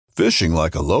Fishing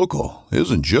like a local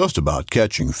isn't just about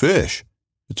catching fish.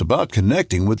 It's about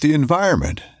connecting with the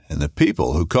environment and the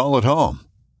people who call it home.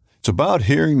 It's about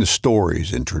hearing the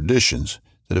stories and traditions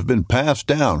that have been passed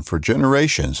down for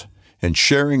generations and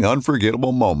sharing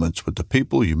unforgettable moments with the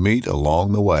people you meet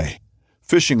along the way.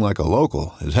 Fishing like a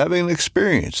local is having an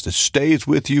experience that stays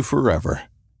with you forever.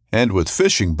 And with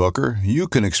Fishing Booker, you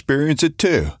can experience it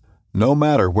too, no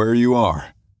matter where you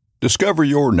are. Discover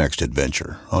your next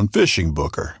adventure on Fishing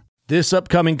Booker. This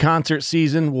upcoming concert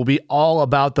season will be all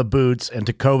about the boots, and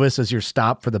Tecovas is your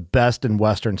stop for the best in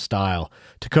Western style.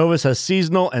 Tecovas has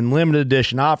seasonal and limited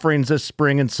edition offerings this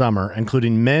spring and summer,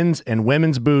 including men's and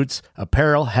women's boots,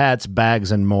 apparel, hats,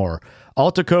 bags, and more.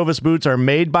 All Tecovas boots are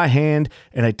made by hand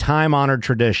in a time-honored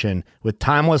tradition with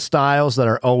timeless styles that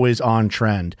are always on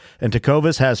trend. And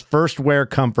Tecovas has first wear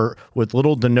comfort with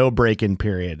little to no break-in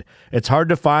period. It's hard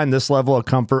to find this level of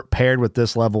comfort paired with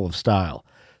this level of style.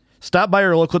 Stop by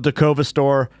your local Tecovas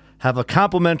store, have a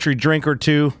complimentary drink or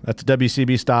two, that's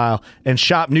WCB style, and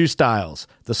shop new styles.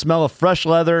 The smell of fresh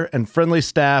leather and friendly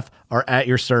staff are at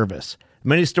your service.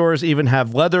 Many stores even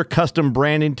have leather custom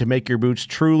branding to make your boots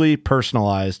truly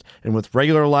personalized. And with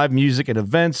regular live music and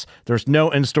events, there's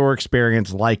no in-store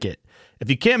experience like it.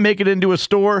 If you can't make it into a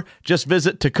store, just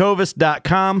visit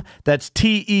tecovas.com. That's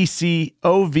TECOVAS.com.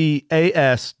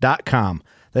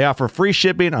 They offer free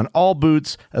shipping on all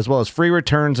boots, as well as free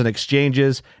returns and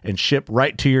exchanges, and ship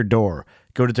right to your door.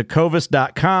 Go to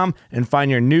tecovas.com and find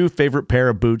your new favorite pair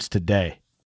of boots today.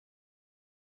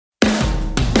 We're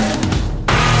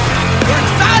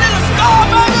excited! Let's go,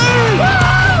 baby! Woo!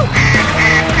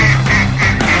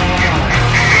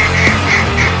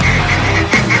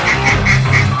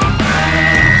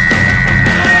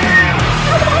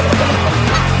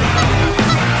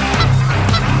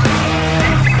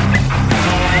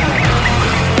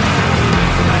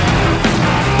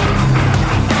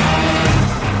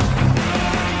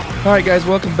 All right, guys,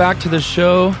 welcome back to the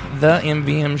show, the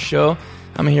MVM Show.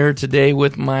 I'm here today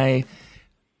with my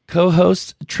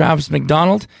co-host, Travis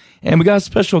McDonald, and we got a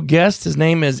special guest. His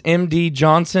name is MD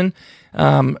Johnson.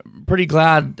 Pretty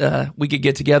glad we could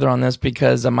get together on this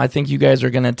because I think you guys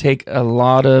are going to take a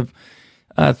lot of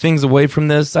things away from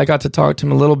this. I got to talk to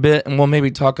him a little bit, and we'll maybe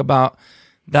talk about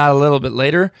that a little bit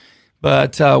later.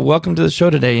 But welcome to the show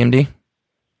today, MD.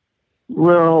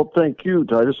 Well, thank you,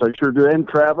 Titus. I sure do. And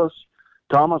Travis.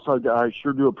 Thomas, I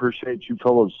sure do appreciate you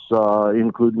fellows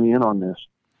including me in on this.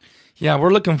 Yeah,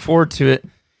 we're looking forward to it.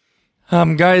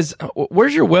 Guys,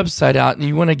 where's your website out?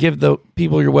 You want to give the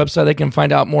people your website? They can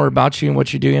find out more about you and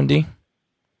what you do, MD?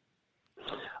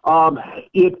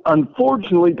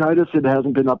 Unfortunately, Titus, it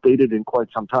hasn't been updated in quite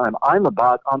some time. I'm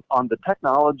about, on the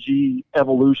technology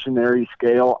evolutionary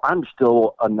scale, I'm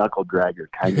still a knuckle-dragger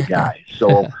kind of guy.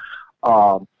 So,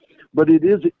 but it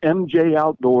is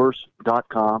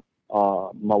mjoutdoors.com.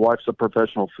 My wife's a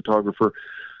professional photographer,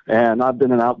 and I've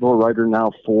been an outdoor writer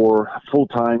now for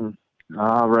full-time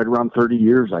right around 30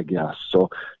 years, I guess. So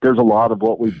there's a lot of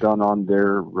what we've done on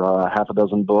there, half a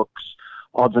dozen books,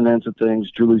 odds and ends of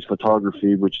things, Julie's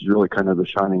photography, which is really kind of the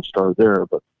shining star there.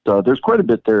 But there's quite a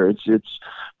bit there. It's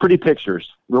pretty pictures,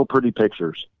 real pretty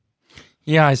pictures.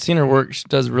 Yeah, I've seen her work. She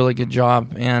does a really good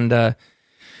job. And,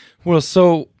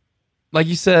 so like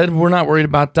you said, we're not worried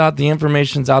about that. The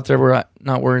information's out there. We're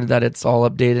not worried that it's all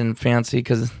updated and fancy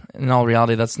because in all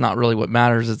reality, that's not really what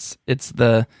matters. It's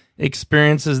the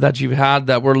experiences that you've had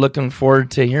that we're looking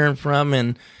forward to hearing from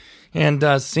and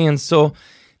seeing. So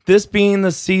this being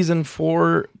the season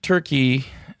 4 turkey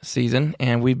season,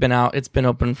 and we've been out, it's been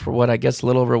open for a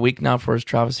little over a week now for us,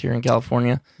 Travis, here in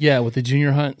California. Yeah, with the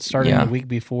junior hunt starting the week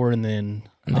before, and then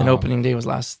opening day was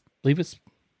last. I believe it's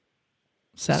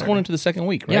Saturday. It's going into the second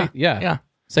week, right? Yeah.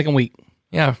 Second week.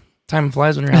 Yeah. Time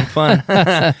flies when you're having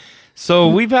fun. So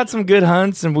we've had some good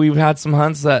hunts, and we've had some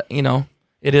hunts that,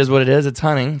 it is what it is. It's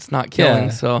hunting. It's not killing.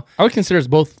 Yeah. So I would consider us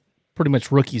both pretty much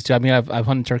rookies too. I mean, I've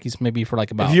hunted turkeys maybe for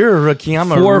like about if you're a rookie, I'm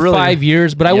 4 or 5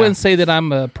 years, but I wouldn't say that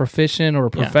I'm a proficient or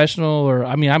a professional or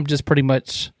I'm just pretty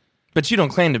much. But you don't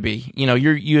claim to be. You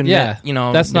admit.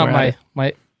 That's not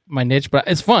my niche, but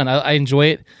it's fun. I enjoy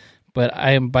it. But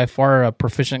I am by far a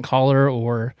proficient caller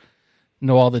or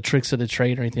know all the tricks of the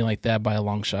trade or anything like that by a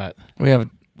long shot. We have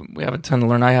a ton to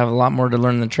learn. I have a lot more to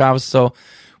learn than Travis. So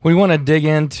we want to dig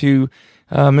into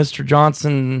Mr.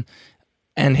 Johnson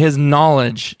and his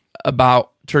knowledge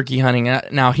about turkey hunting.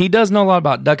 Now, he does know a lot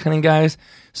about duck hunting, guys.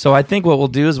 So I think what we'll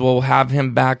do is we'll have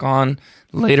him back on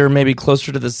later, maybe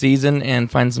closer to the season, and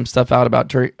find some stuff out about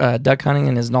duck hunting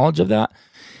and his knowledge of that.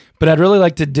 But I'd really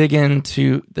like to dig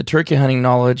into the turkey hunting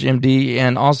knowledge, MD,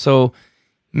 and also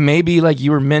maybe, like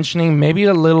you were mentioning, maybe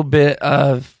a little bit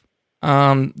of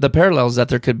the parallels that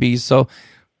there could be. So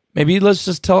maybe let's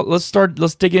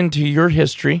dig into your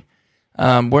history,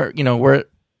 where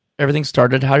everything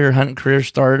started, how your hunting career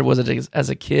started. Was it as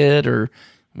a kid, or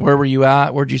where were you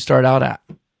at? Where'd you start out at?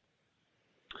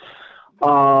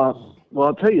 Well,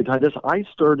 I'll tell you, Titus, I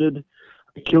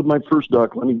killed my first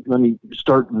duck. Let me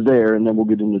start there, and then we'll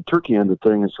get into the turkey end of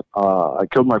things. I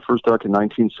killed my first duck in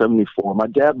 1974. My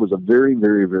dad was a very,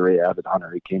 very, very avid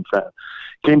hunter. He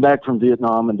came back from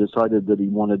Vietnam and decided that he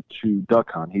wanted to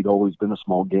duck hunt. He'd always been a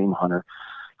small game hunter.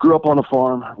 Grew up on a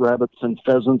farm, rabbits and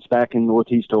pheasants back in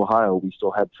Northeast Ohio. We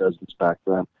still had pheasants back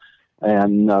then.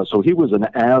 And so he was an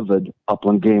avid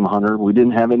upland game hunter. We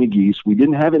didn't have any geese. We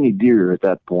didn't have any deer at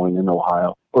that point in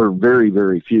Ohio, or very,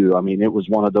 very few. I mean, it was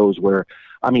one of those where,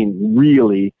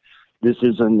 really, this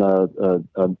isn't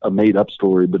a made-up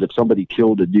story, but if somebody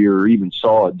killed a deer or even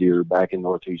saw a deer back in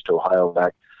Northeast Ohio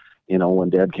when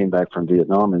Dad came back from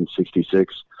Vietnam in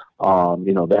 66,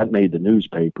 that made the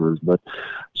newspapers. But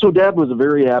so Dad was a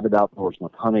very avid outdoorsman,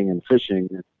 hunting and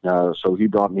fishing. So he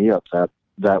brought me up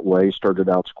that way. Started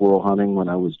out squirrel hunting when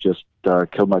I was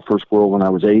killed my first squirrel when I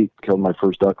was 8, killed my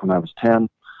first duck when I was 10.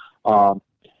 And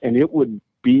it would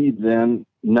be then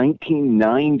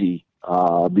 1990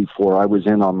 before I was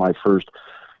in on my first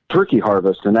turkey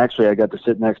harvest. And actually I got to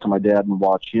sit next to my dad and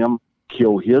watch him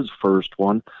kill his first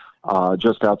one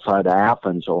just outside of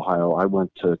Athens, Ohio. I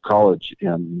went to college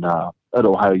at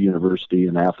Ohio University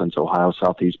in Athens, Ohio,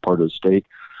 southeast part of the state.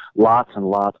 Lots and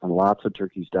lots and lots of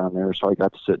turkeys down there. So I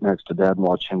got to sit next to Dad and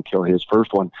watch him kill his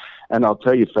first one. And I'll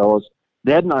tell you, fellas,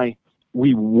 Dad and I,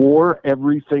 we wore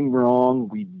everything wrong.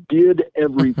 We did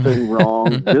everything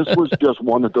wrong. This was just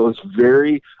one of those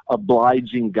very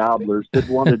obliging gobblers that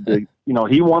wanted to,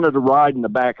 he wanted to ride in the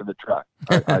back of the truck.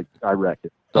 I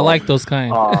reckon. So, I like those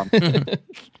kind.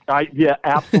 Yeah,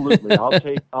 absolutely.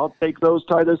 I'll take those,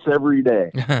 Titus, every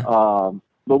day.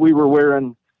 But we were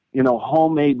wearing,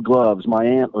 homemade gloves. My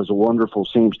aunt was a wonderful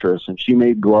seamstress, and she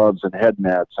made gloves and head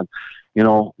nets. And,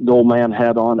 the old man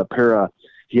had on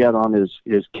he had on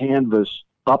his canvas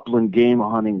upland game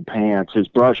hunting pants, his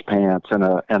brush pants, and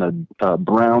a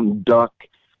brown duck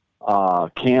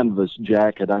canvas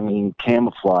jacket.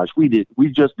 Camouflage. We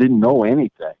just didn't know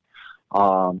anything.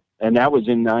 And that was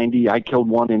in 90. I killed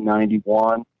one in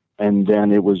 91, and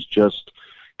then it was just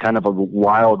kind of a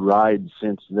wild ride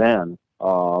since then.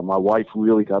 My wife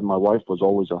was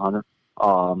always a hunter.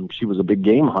 She was a big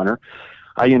game hunter.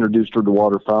 I introduced her to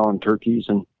waterfowl and turkeys,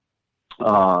 and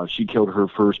she killed her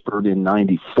first bird in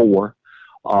 94.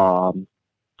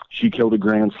 She killed a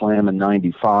grand slam in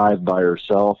 95 by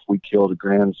herself. We killed a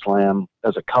grand slam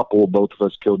as a couple. Both of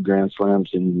us killed grand slams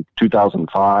in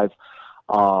 2005.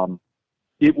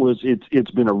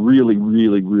 It's been a really,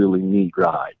 really, really neat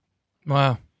ride.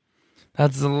 Wow.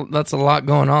 That's a lot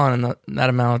going on in that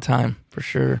amount of time, for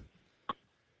sure.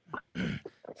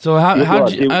 So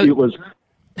how'd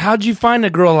you find a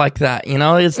girl like that?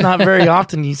 It's not very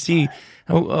often you see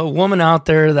a woman out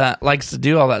there that likes to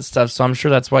do all that stuff. So I'm sure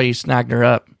that's why you snagged her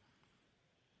up.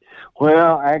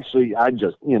 Well, actually, I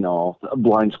just, a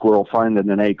blind squirrel finding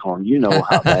an acorn. You know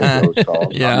how that goes, Carl.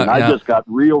 I just got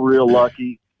real, real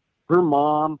lucky. Her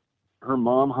mom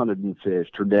hunted and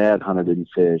fished. Her dad hunted and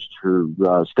fished. Her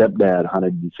stepdad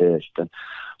hunted and fished. And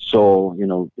so,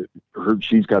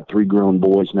 she's got 3 grown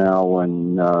boys now,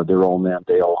 and they're all men.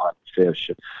 They all hunt and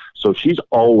fish. So she's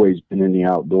always been in the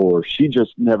outdoors.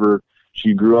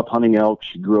 She grew up hunting elk.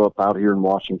 She grew up out here in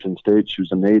Washington State. She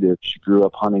was a native. She grew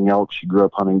up hunting elk. She grew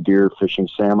up hunting deer, fishing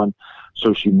salmon.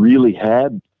 So she really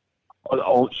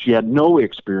she had no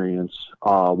experience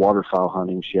waterfowl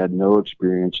hunting. She had no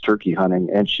experience turkey hunting,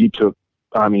 and she took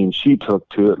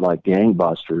to it like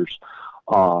gangbusters.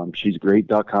 She's a great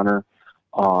duck hunter,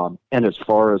 and as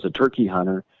far as a turkey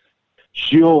hunter,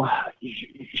 she'll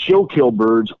kill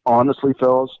birds. Honestly,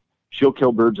 fellas, she'll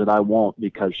kill birds that I won't,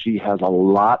 because she has a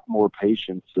lot more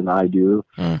patience than I do.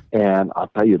 And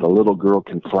I'll tell you, the little girl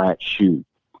can flat shoot.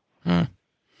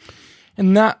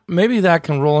 And that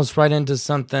can roll us right into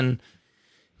something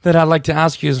that I'd like to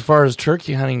ask you as far as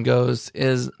turkey hunting goes,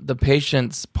 is the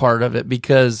patience part of it,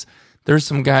 because there's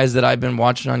some guys that I've been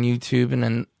watching on YouTube,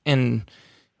 and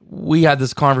we had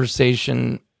this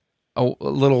conversation a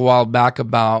little while back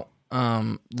about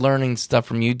learning stuff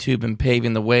from YouTube and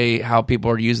paving the way, how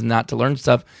people are using that to learn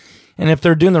stuff. And if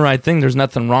they're doing the right thing, there's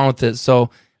nothing wrong with it.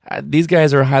 So these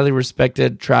guys are highly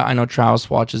respected. I know Travis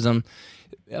watches them,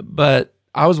 but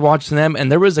I was watching them,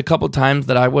 and there was a couple times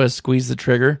that I would have squeezed the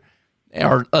trigger,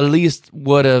 or at least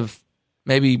would have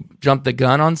maybe jumped the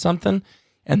gun on something,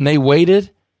 and they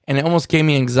waited, and it almost gave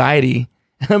me anxiety.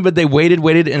 But they waited,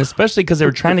 and especially because they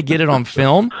were trying to get it on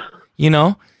film,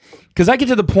 Because I get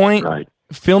to the point, Right.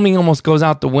 filming almost goes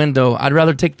out the window. I'd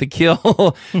rather take the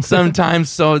kill sometimes,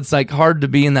 so it's like hard to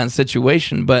be in that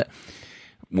situation. But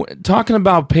talking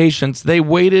about patience, they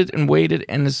waited and waited,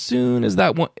 and as soon as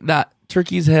that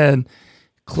turkey's head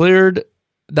cleared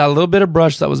that little bit of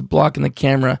brush that was blocking the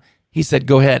camera, he said,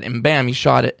 "Go ahead," and bam, he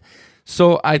shot it.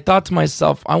 So I thought to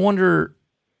myself, I wonder,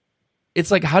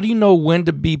 it's like, how do you know when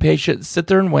to be patient, sit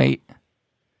there and wait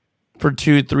for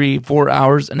 2, 3, 4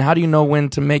 hours, and how do you know when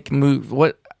to make a move?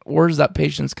 Where does that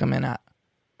patience come in at?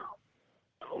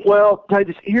 Well,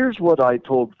 Titus, here's what I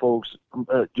told folks.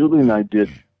 Julie and I did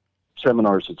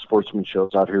seminars at sportsman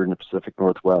shows out here in the Pacific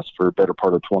Northwest for a better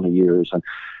part of 20 years.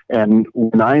 And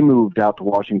when I moved out to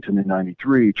Washington in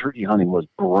 93, turkey hunting was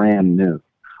brand new.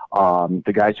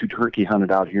 The guys who turkey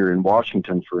hunted out here in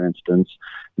Washington, for instance,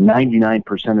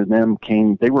 99% of them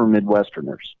they were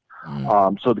Midwesterners.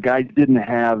 So the guys didn't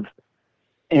have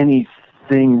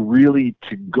anything really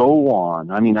to go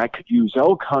on. I mean, I could use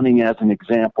elk hunting as an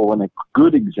example and a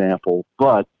good example,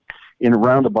 but in a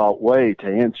roundabout way, to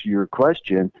answer your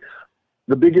question,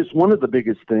 one of the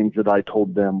biggest things that I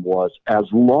told them was, as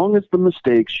long as the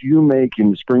mistakes you make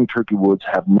in the spring turkey woods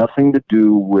have nothing to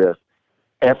do with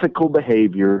ethical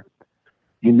behavior,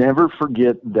 you never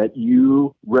forget that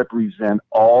you represent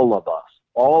all of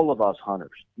us hunters.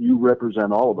 You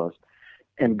represent all of us.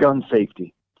 And gun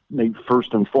safety,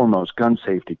 first and foremost, gun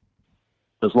safety.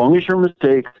 As long as your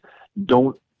mistakes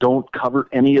don't cover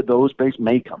any of those bases,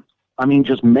 make them. I mean,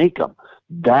 just make them.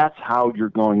 That's how you're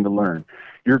going to learn.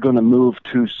 You're going to move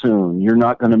too soon. You're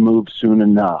not going to move soon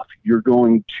enough. You're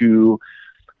going to,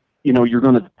 you're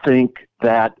going to think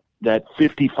that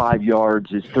 55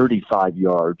 yards is 35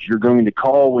 yards. You're going to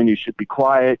call when you should be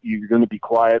quiet. You're going to be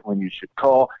quiet when you should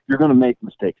call. You're going to make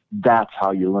mistakes. That's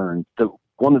how you learn.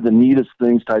 One of the neatest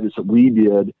things, Titus, that we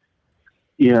did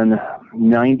in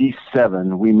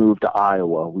 97, we moved to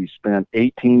Iowa. We spent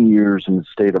 18 years in the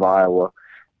state of Iowa,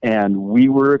 and we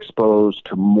were exposed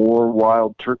to more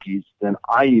wild turkeys than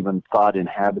I even thought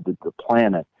inhabited the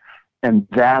planet. And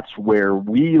that's where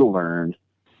we learned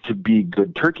to be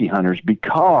good turkey hunters,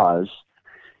 because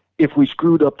if we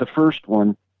screwed up the first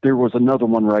one, there was another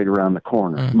one right around the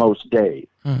corner most days.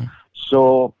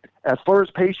 So as far as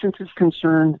patience is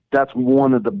concerned, that's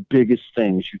one of the biggest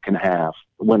things you can have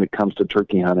when it comes to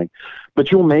turkey hunting.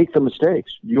 But you'll make the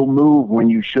mistakes. You'll move when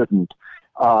you shouldn't.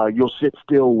 You'll sit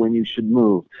still when you should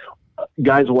move.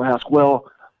 Guys will ask,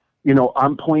 well,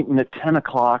 I'm pointing at 10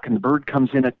 o'clock and the bird comes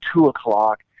in at 2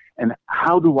 o'clock. And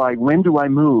when do I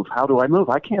move? How do I move?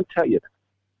 I can't tell you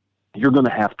that. You're going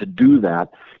to have to do that.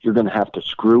 You're going to have to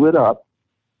screw it up.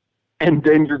 And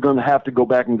then you're going to have to go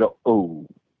back and go, oh,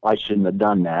 I shouldn't have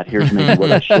done that. Here's maybe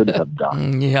what I should have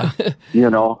done. Yeah.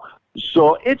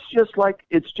 So it's just like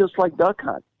duck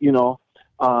hunt,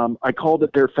 I called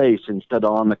it their face instead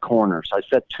of on the corners. I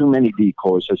set too many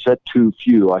decoys. I set too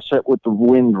few. I set with the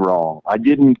wind wrong. I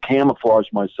didn't camouflage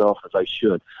myself as I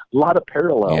should. A lot of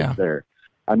parallels there.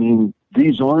 I mean,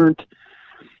 these aren't.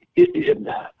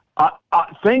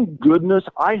 Thank goodness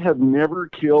I have never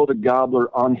killed a gobbler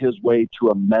on his way to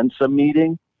a Mensa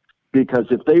meeting, because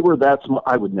if they were that small,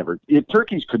 I would never. If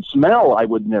turkeys could smell, I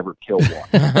would never kill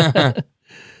one.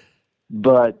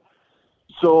 But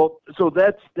so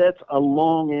that's a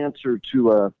long answer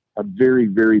to a very,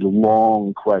 very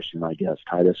long question, I guess,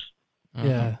 Titus.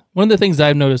 Yeah, one of the things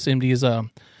I've noticed, MD, is I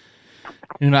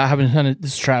haven't hunted.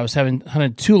 This is Travis. Haven't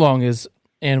hunted too long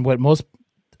and what most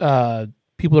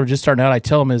people are just starting out, I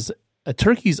tell them, is a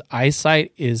turkey's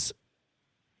eyesight is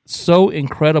so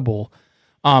incredible.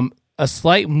 A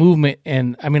slight movement,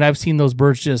 and I mean, I've seen those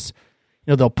birds just,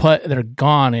 they'll putt, they're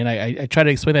gone. And I try to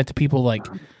explain that to people, like,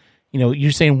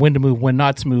 you're saying when to move, when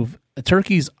not to move. A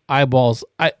turkey's eyeballs.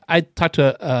 I talked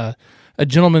to a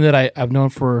gentleman that I've known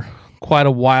for quite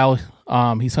a while.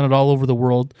 He's hunted all over the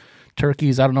world.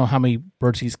 Turkeys, I don't know how many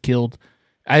birds he's killed.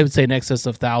 I would say in excess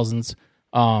of thousands.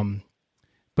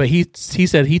 But he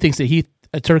said he thinks that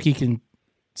a turkey can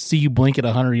see you blink at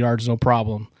 100 yards, no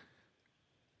problem.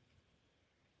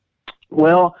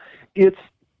 Well,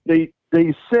 they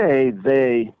say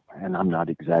and I'm not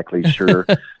exactly sure,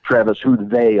 Travis, who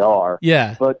they are.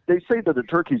 Yeah. But they say that a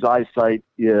turkey's eyesight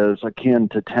is akin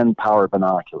to 10-power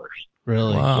binoculars.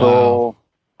 Really? Wow. So,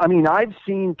 I mean, I've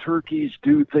seen turkeys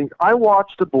do things. I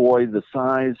watched a boy the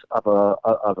size of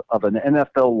an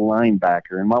NFL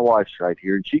linebacker, and my wife's right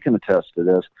here, and she can attest to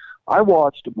this. I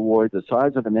watched a boy the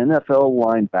size of an NFL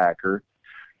linebacker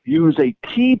use a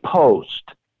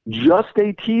T-post, just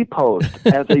a T-post,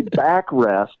 as a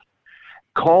backrest,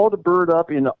 call the bird up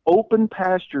in an open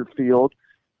pasture field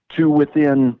to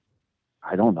within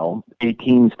I don't know,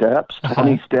 18 steps,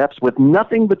 20 Uh-huh. steps with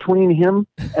nothing between him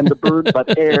and the bird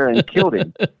but air, and killed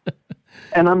him.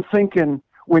 And I'm thinking,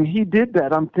 when he did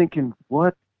that, I'm thinking,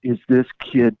 what is this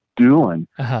kid doing?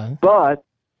 Uh-huh. But,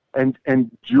 and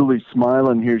Julie's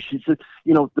smiling here. She said,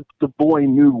 the boy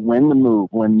knew when to move,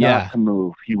 when Yeah. not to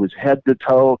move. He was head to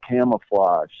toe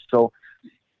camouflage. So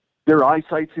their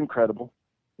eyesight's incredible.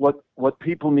 What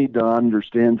people need to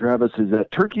understand, Travis, is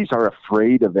that turkeys are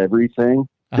afraid of everything.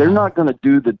 They're Uh-huh. not going to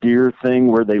do the deer thing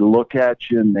where they look at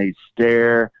you and they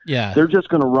stare. Yeah. They're just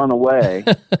going to run away.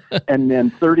 And then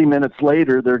 30 minutes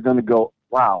later, they're going to go,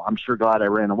 wow, I'm sure glad I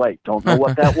ran away. Don't know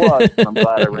what that was, but I'm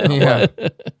glad I ran Yeah.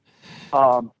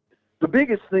 away. The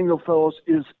biggest thing, though, fellows,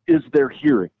 is their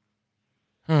hearing.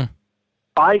 Hmm.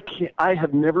 I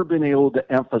have never been able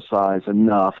to emphasize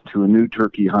enough to a new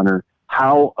turkey hunter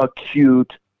how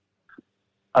acute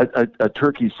a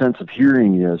turkey's sense of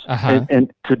hearing is. Uh-huh.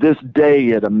 And to this day,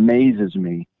 it amazes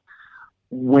me.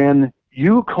 When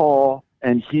you call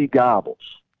and he gobbles,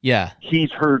 Yeah. he's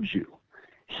heard you.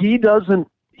 He doesn't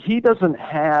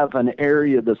have an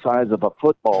area the size of a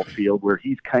football field where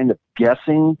he's kind of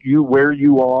guessing where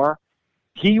you are.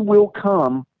 He will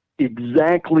come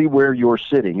exactly where you're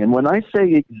sitting. And when I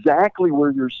say exactly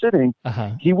where you're sitting,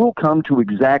 Uh-huh. he will come to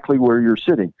exactly where you're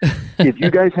sitting. If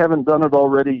you guys haven't done it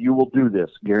already, you will do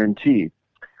this, guaranteed.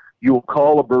 You'll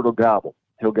call, a bird will gobble.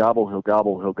 He'll gobble, he'll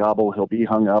gobble, he'll gobble, he'll be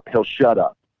hung up, he'll shut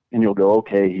up. And you'll go,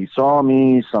 okay, he saw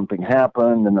me, something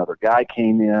happened, another guy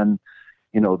came in,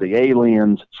 the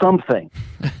aliens, something.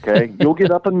 Okay? You'll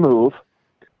get up and move.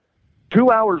 2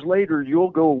 hours later, you'll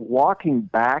go walking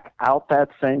back out that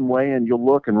same way, and you'll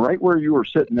look, and right where you were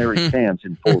sitting there, he stands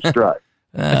in full stride.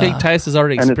 I think Tice has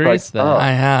already And it's experienced like, that.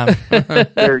 I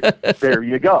have. there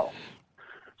you go.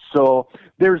 So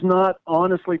there's not,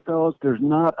 honestly, fellas, there's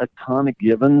not a ton of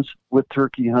givens with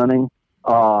turkey hunting.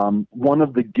 One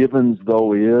of the givens,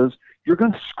 though, is you're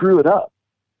going to screw it up.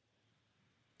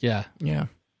 Yeah. Yeah.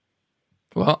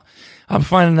 Well, I'm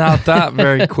finding out that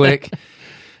very quick.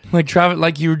 Like Travis,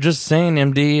 like you were just saying,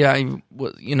 MD,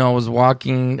 was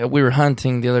walking. We were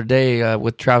hunting the other day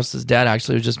with Travis's dad.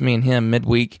 Actually, it was just me and him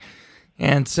midweek,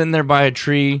 and sitting there by a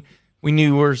tree. We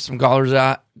knew where some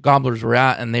gobblers were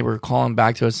at, and they were calling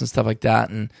back to us and stuff like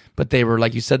that. But they were,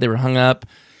 like you said, they were hung up.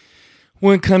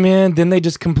 Wouldn't come in. Then they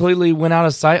just completely went out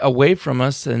of sight, away from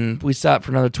us, and we sat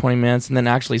for another 20 minutes. And then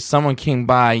actually, someone came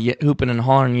by, hooping and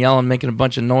hollering, yelling, making a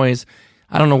bunch of noise.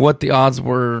 I don't know what the odds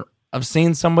were of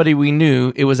seeing somebody we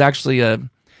knew. It was actually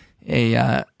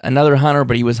another hunter,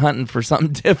 but he was hunting for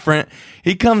something different.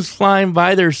 He comes flying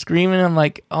by there screaming. I'm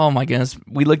like, oh my goodness.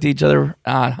 We looked at each other.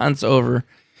 Hunt's over.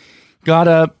 Got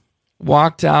up,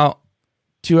 walked out.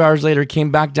 2 hours later, came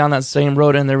back down that same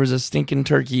road, and there was a stinking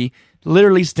turkey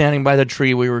literally standing by the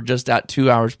tree we were just at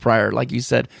 2 hours prior, like you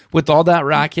said, with all that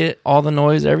racket, all the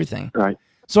noise, everything. Right.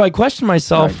 So I questioned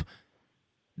myself, Right.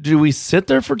 Do we sit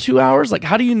there for 2 hours? Like,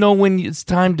 how do you know when it's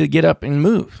time to get up and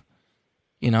move?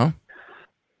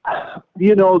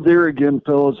 There again,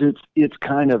 fellas, it's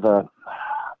kind of a,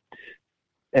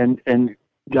 and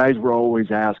guys were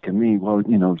always asking me, well,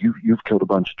 you've killed a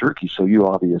bunch of turkeys, so you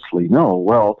obviously know.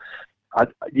 Well,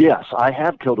 yes, I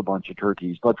have killed a bunch of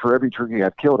turkeys, but for every turkey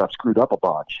I've killed, I've screwed up a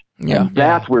bunch. Yeah. And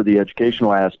that's where the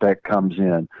educational aspect comes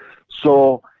in.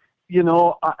 So,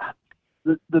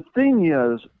 the thing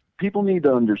is, people need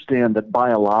to understand that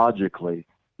biologically,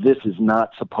 this is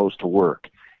not supposed to work.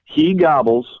 He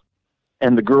gobbles,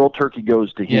 and the girl turkey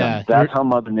goes to him. Yeah, That's how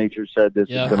Mother Nature said this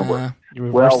Yeah. is going to work. You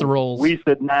reverse Well, the roles. we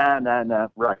said, nah,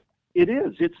 right. It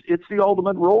is. It's the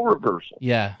ultimate role reversal.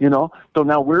 Yeah. So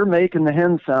now we're making the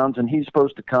hen sounds, and he's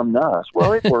supposed to come to us.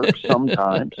 Well, it works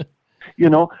sometimes,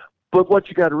 but what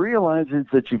you got to realize is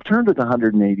that you've turned it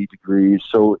 180 degrees.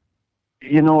 So,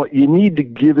 you need to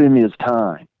give him his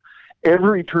time.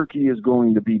 Every turkey is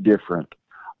going to be different.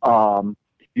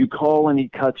 You call and he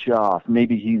cuts you off.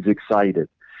 Maybe he's excited.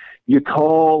 You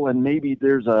call and maybe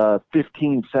there's a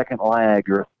 15-second lag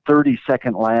or a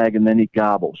 30-second lag, and then he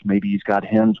gobbles. Maybe he's got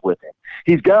hens with him.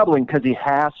 He's gobbling because he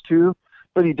has to,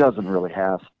 but he doesn't really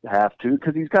have to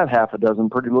because he's got half a dozen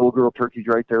pretty little girl turkeys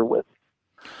right there with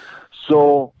him.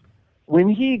 So when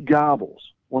he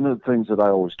gobbles, one of the things that I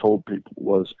always told people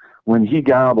was when he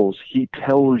gobbles, he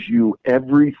tells you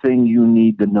everything you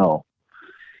need to know.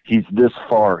 He's this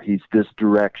far. He's this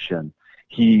direction.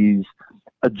 He's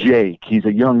a Jake. He's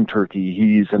a young turkey.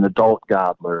 He's an adult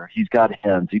gobbler. He's got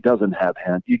hens. He doesn't have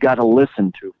hens. You got to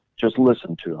listen to him. Just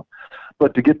listen to him.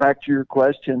 But to get back to your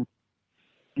question,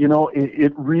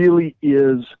 it really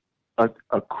is a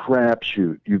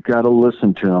crapshoot. You've got to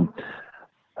listen to him.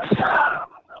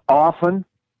 Often,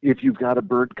 if you've got a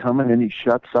bird coming and he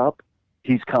shuts up,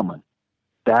 he's coming.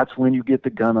 That's when you get the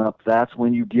gun up. That's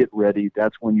when you get ready.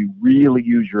 That's when you really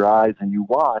use your eyes and you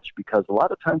watch, because a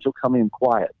lot of times he'll come in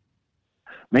quiet.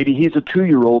 Maybe he's a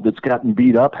 2-year-old that's gotten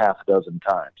beat up half a dozen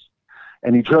times,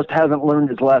 and he just hasn't learned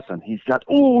his lesson. He's got,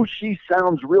 oh, she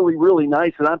sounds really, really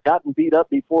nice, and I've gotten beat up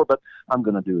before, but I'm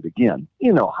going to do it again.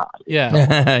 You know how it is.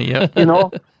 Yeah. Yep. You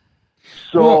know?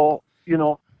 So, Well, you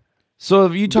know. So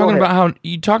if you Go talking ahead.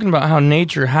 about how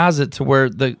nature has it to where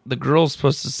the girl's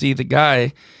supposed to see the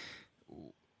guy.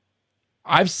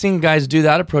 I've seen guys do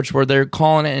that approach where they're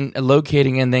calling it and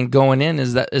locating and then going in.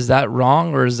 Is that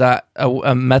wrong, or is that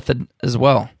a method as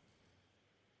well?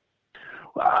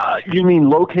 You mean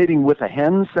locating with a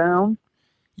hen sound?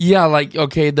 Yeah, like,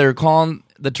 okay, they're calling,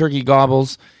 the turkey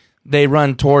gobbles, they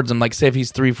run towards him, like say if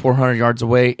he's 300-400 yards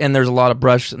away and there's a lot of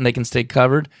brush and they can stay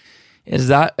covered. Is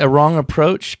that a wrong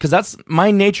approach? Because that's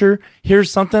my nature.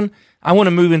 Here's something, I want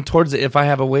to move in towards it if I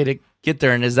have a way to get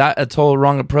there. And is that a total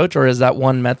wrong approach, or is that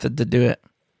one method to do it?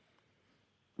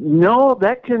 No,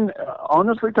 that can,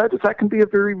 honestly, Titus, that can be a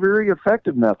very, very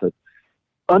effective method.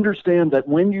 Understand that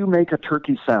when you make a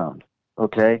turkey sound,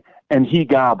 okay, and he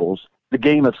gobbles, the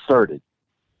game has started.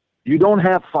 You don't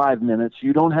have 5 minutes.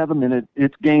 You don't have a minute.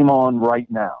 It's game on right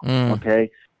now,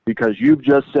 okay, because you've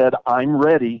just said, I'm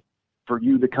ready for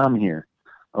you to come here.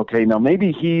 Okay, now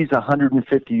maybe he's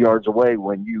 150 yards away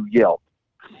when you yelp.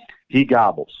 He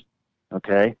gobbles,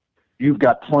 okay? You've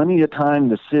got plenty of time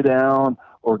to sit down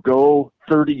or go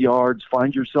 30 yards,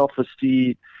 find yourself a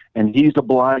seat, and he's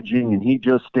obliging, and he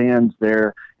just stands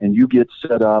there, and you get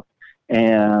set up,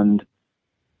 and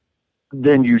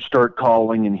then you start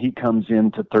calling, and he comes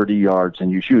in to 30 yards,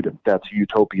 and you shoot him. That's a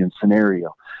utopian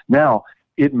scenario. Now,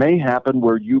 it may happen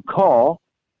where you call,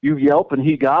 you yelp, and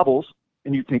he gobbles,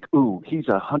 and you think, ooh, he's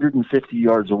 150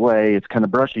 yards away. It's kind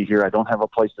of brushy here. I don't have a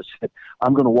place to sit.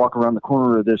 I'm going to walk around the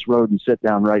corner of this road and sit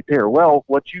down right there. Well,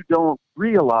 what you don't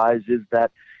realize is that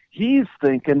he's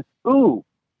thinking, ooh,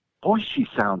 boy, she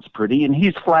sounds pretty, and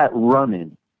he's flat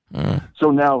running. So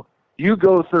now you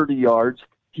go 30 yards,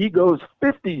 he goes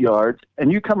 50 yards, and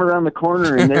you come around the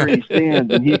corner, and there he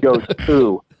stands, and he goes,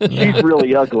 ooh, she's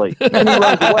really ugly. And he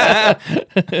runs away.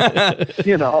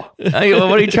 You know. Hey,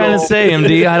 what are you trying to say,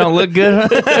 MD? I don't look good?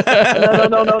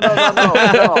 No. Grow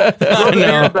the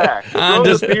beard back. I'm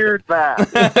Grow just- the beard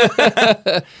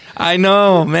back. I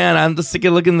know, man. I'm just sick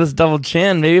of looking at this double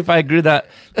chin. Maybe if I grew that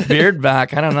beard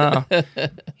back, I don't know.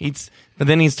 But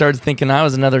then he starts thinking I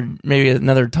was maybe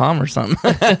another Tom or something.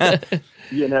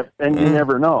 You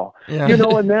never know. Yeah. You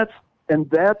know, and that's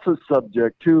a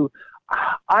subject too.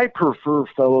 I prefer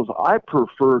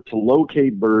to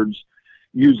locate birds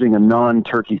using a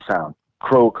non-turkey sound.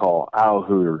 Crow call, owl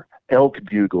hooter, elk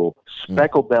bugle,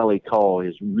 speckle belly call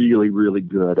is really, really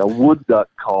good. A wood duck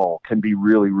call can be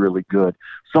really, really good.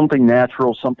 Something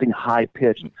natural, something high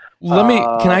pitched.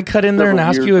 Can I cut in there and several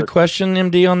ask years you a ago- question,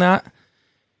 MD, on that?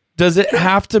 Does it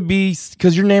have to be,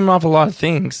 because you're naming off a lot of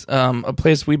things, a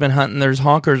place we've been hunting, there's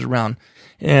honkers around,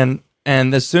 and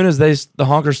as soon as the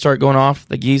honkers start going off,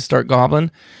 the geese start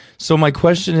gobbling. So my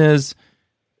question is,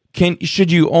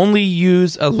 should you only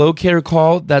use a locator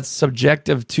call that's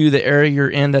subjective to the area you're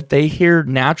in that they hear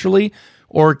naturally,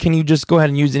 or can you just go ahead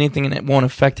and use anything and it won't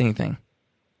affect anything?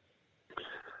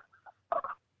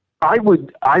 I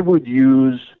would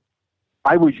use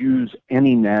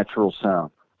any natural sound.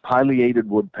 Pileated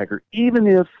woodpecker, even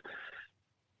if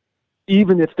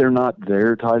they're not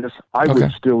there, Titus, I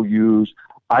would still use.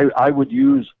 I would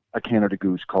use a Canada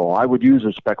goose call. I would use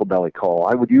a speckle belly call.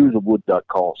 I would use a wood duck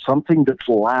call. Something that's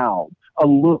loud.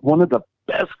 One of the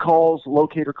best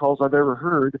locator calls I've ever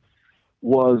heard,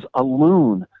 was a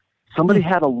loon. Somebody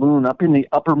had a loon up in the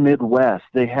upper Midwest.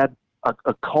 They had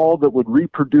a call that would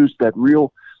reproduce that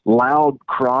real loud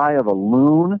cry of a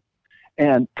loon,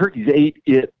 and turkeys ate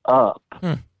it up.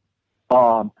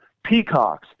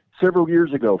 Peacocks, several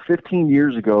years ago, 15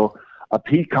 years ago, a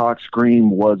peacock scream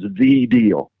was the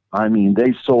deal. I mean,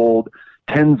 they sold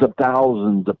tens of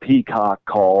thousands of peacock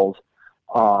calls.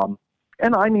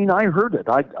 And I mean, I heard it.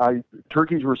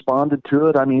 Turkeys responded to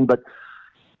it. I mean, but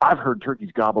I've heard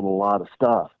turkeys gobble a lot of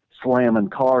stuff, slamming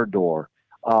car door.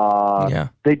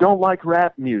 They don't like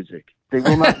rap music. They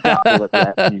will not gobble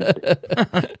at rap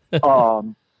music.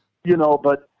 You know,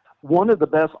 but one of the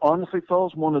best, honestly,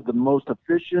 fellas, one of the most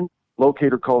efficient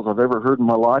locator calls I've ever heard in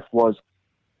my life was,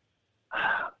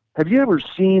 have you ever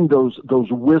seen those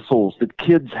whistles that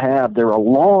kids have? They're a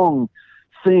long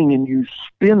thing, and you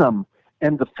spin them,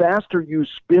 and the faster you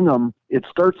spin them, it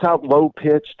starts out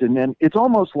low-pitched, and then it's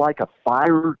almost like a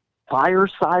fire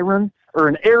siren, or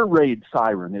an air raid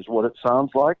siren is what it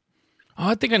sounds like. Oh,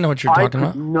 I think I know what you're talking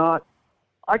about.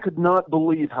 I could not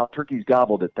believe how turkeys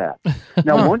gobbled at that.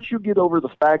 Now, once you get over the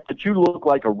fact that you look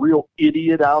like a real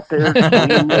idiot out there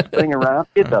swinging this thing around,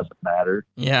 it doesn't matter.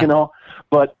 Yeah. You know?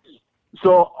 But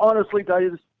so honestly,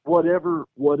 guys, whatever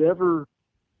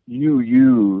you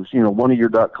use, you know, one of your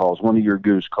duck calls, one of your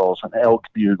goose calls, an elk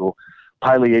bugle,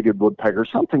 pileated woodpecker,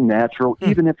 something natural,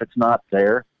 even if it's not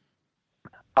there,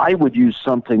 I would use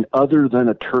something other than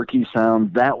a turkey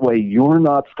sound. That way you're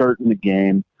not starting the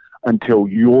game until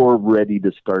you're ready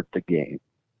to start the game.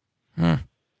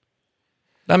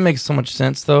 That makes so much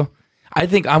sense, though.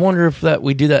 I wonder if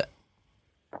we do that.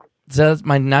 That's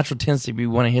my natural tendency. We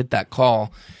want to hit that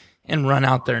call and run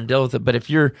out there and deal with it. But if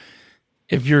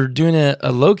you're doing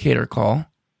a locator call,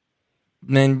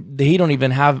 then he don't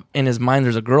even have in his mind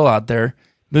there's a girl out there.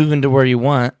 Move into where you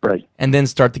want, right, and then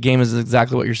start the game is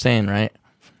exactly what you're saying, right?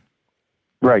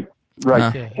 Right.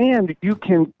 And you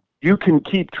can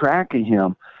keep track of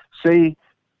him. Say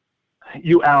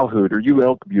you owl hoot or you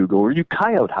elk bugle or you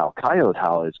coyote howl. Coyote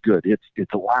howl is good.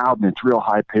 It's loud and it's real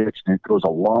high pitched and it goes a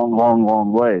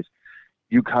long ways.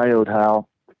 You coyote howl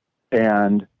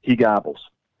and he gobbles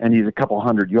and he's a couple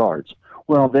 100 yards.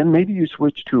 Well, then maybe you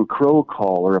switch to a crow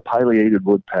call or a pileated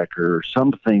woodpecker or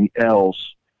something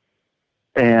else,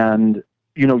 and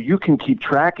you know you can keep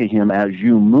track of him as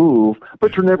you move,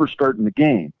 but you're never starting the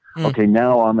game. Okay,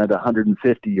 now I'm at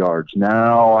 150 yards.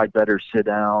 Now I better sit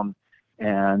down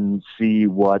and see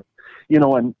what, you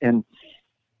know, and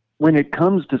when it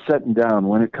comes to setting down,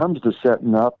 when it comes to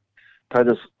setting up,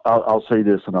 Titus, I'll say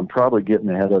this, and I'm probably getting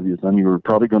ahead of you, then you were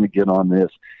probably going to get on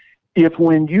this. If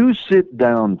when you sit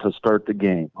down to start the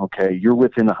game, okay, you're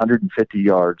within 150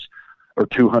 yards or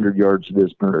 200 yards of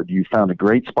this bird, you found a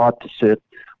great spot to sit.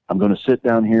 I'm going to sit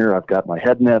down here. I've got my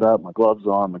head net up, my gloves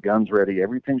on, my gun's ready,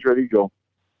 everything's ready to go.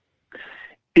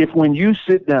 If when you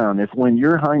sit down, if when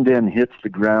your hind end hits the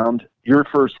ground, your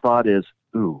first thought is,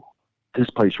 ooh, this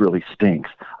place really stinks.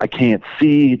 I can't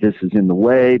see. This is in the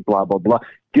way, blah, blah, blah.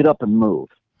 Get up and move.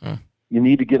 You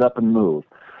need to get up and move.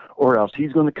 Or else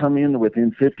he's going to come in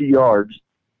within 50 yards.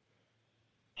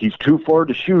 He's too far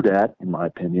to shoot at, in my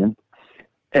opinion.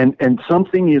 And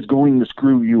something is going to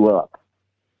screw you up.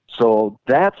 So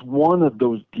that's one of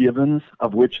those givens,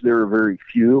 of which there are very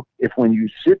few. If when you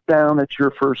sit down at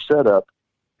your first setup,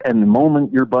 and the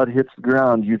moment your butt hits the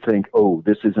ground, you think, oh,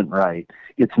 this isn't right.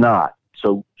 It's not.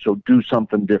 So do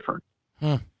something different.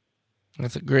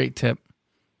 That's a great tip.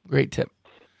 Great tip.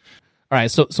 All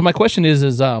right. So my question is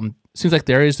seems like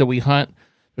the areas that we hunt,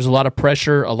 there's a lot of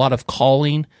pressure, a lot of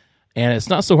calling, and it's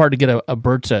not so hard to get a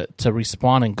bird to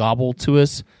respond and gobble to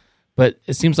us. But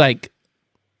it seems like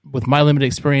with my limited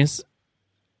experience,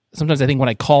 sometimes I think when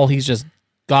I call, he's just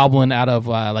gobbling out of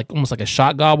like almost like a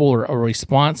shot gobble or a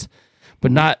response,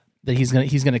 but not that he's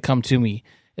gonna come to me.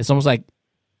 It's almost like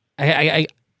I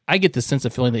get the sense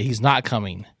of feeling that he's not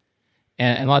coming,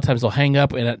 and a lot of times they'll hang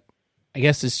up, and I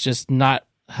guess it's just not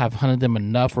have hunted them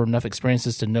enough or enough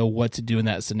experiences to know what to do in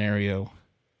that scenario.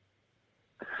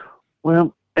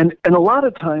 Well, and a lot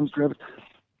of times, Travis,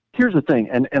 here's the thing,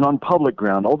 and on public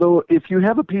ground, although if you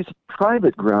have a piece of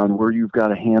private ground where you've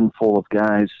got a handful of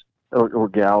guys or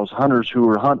gals, hunters who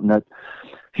are hunting it,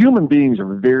 human beings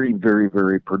are very, very,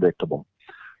 very predictable.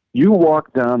 You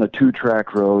walk down a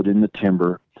 2-track road in the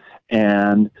timber,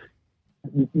 and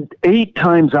 8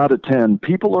 times out of 10,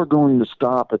 people are going to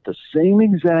stop at the same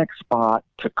exact spot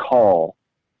to call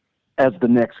as the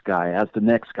next guy, as the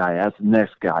next guy, as the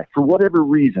next guy. For whatever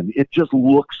reason, it just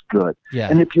looks good. Yeah.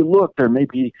 And if you look, there may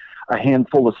be a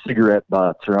handful of cigarette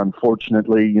butts or,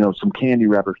 unfortunately, some candy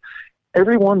wrappers.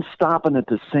 Everyone's stopping at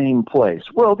the same place.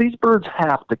 Well, these birds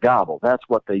have to gobble. That's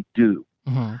what they do.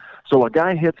 Mm-hmm. So a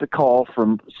guy hits a call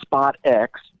from spot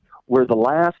X where the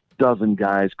last dozen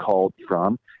guys called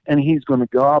from, and he's going to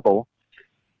gobble.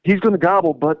 He's going to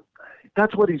gobble, but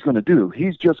that's what he's going to do.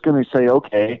 He's just going to say,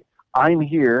 okay, I'm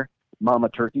here, Mama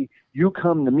Turkey. You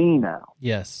come to me now.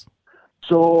 Yes.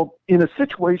 So in a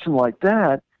situation like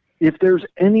that, if there's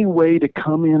any way to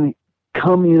come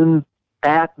in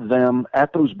at them,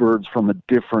 at those birds from a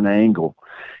different angle,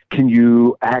 can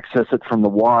you access it from the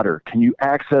water? Can you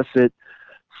access it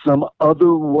some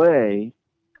other way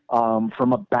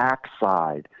from a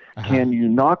backside? Can you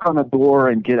knock on a door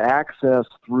and get access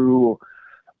through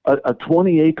a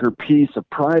 20-acre piece of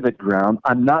private ground?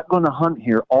 I'm not going to hunt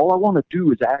here. All I want to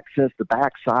do is access the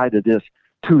backside of this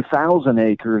 2,000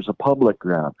 acres of public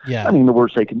ground. Yeah. I mean, the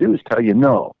worst they can do is tell you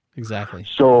no. Exactly.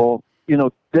 So,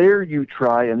 there you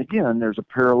try, and again, there's a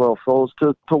parallel flows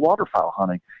to waterfowl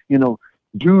hunting.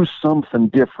 Do something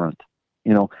different.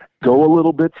 Go a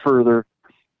little bit further,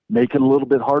 make it a little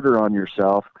bit harder on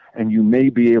yourself, and you may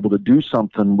be able to do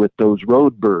something with those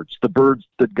road birds, the birds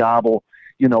that gobble,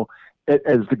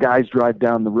 as the guys drive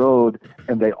down the road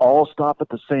and they all stop at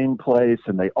the same place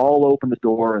and they all open the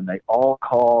door and they all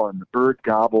call and the bird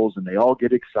gobbles and they all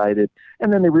get excited.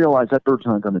 And then they realize that bird's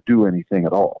not going to do anything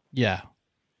at all. Yeah.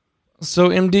 So,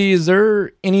 MD, is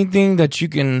there anything that you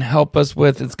can help us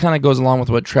with? It kind of goes along with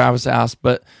what Travis asked,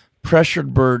 but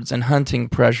pressured birds and hunting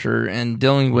pressure and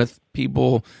dealing with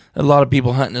people, a lot of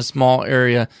people hunt in a small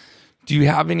area. Do you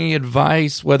have any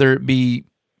advice, whether it be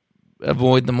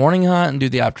avoid the morning hunt and do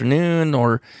the afternoon,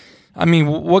 or, I mean,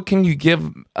 what can you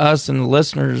give us and the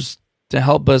listeners to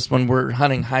help us when we're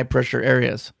hunting high pressure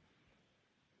areas?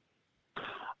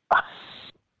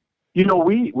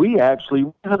 We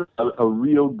actually had a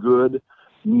real good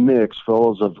mix,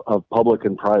 fellows, of public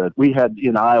and private. We had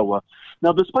in Iowa.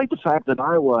 Now, despite the fact that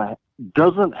Iowa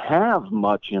doesn't have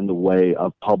much in the way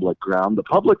of public ground, the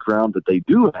public ground that they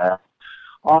do have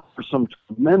offers some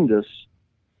tremendous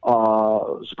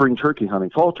spring turkey hunting,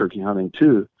 fall turkey hunting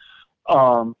too.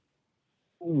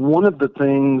 One of the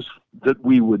things that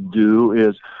we would do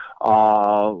is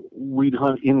we'd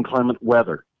hunt inclement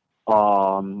weather.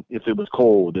 If it was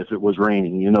cold, if it was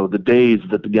raining, the days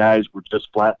that the guys were just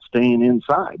flat staying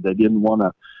inside, they didn't want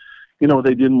to,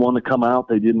 they didn't want to come out.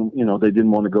 They didn't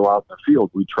want to go out in the field.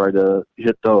 We try to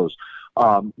hit those.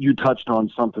 You touched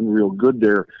on something real good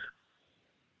there.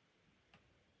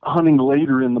 Hunting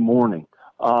later in the morning.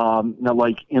 Now,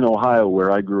 like in Ohio,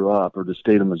 where I grew up, or the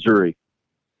state of Missouri,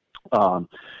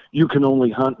 you can only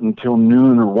hunt until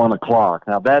noon or 1 o'clock.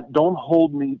 Now, don't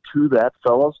hold me to that,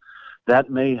 fellas.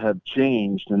 That may have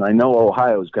changed, and I know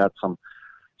Ohio's got some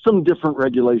different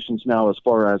regulations now as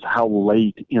far as how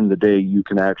late in the day you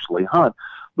can actually hunt.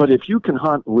 But if you can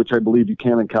hunt, which I believe you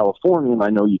can in California, and I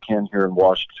know you can here in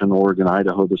Washington, Oregon,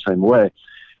 Idaho the same way,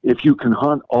 if you can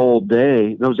hunt all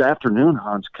day, those afternoon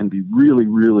hunts can be really,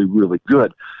 really, really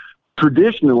good.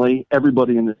 Traditionally,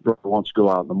 everybody in this group wants to go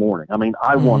out in the morning. I mean,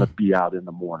 I want to be out in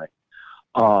the morning.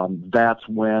 That's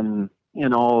when,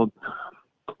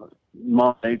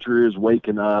 Mother Nature is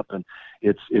waking up, and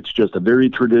it's just a very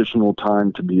traditional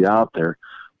time to be out there.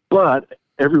 But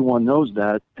everyone knows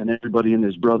that, and everybody and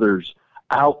his brother's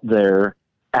out there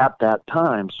at that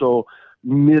time. So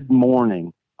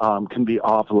mid-morning can be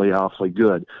awfully, awfully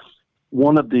good.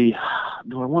 One of the,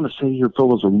 do I want to say here,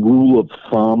 Phil, is a rule of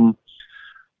thumb.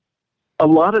 A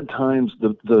lot of times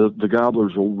the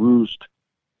gobblers will roost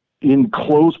in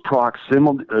close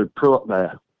proximity,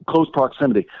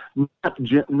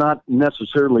 not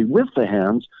necessarily with the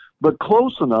hens, but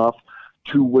close enough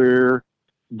to where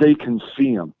they can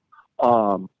see them,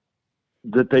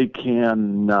 that they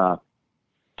can,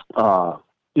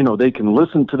 they can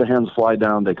listen to the hens fly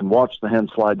down, they can watch the hens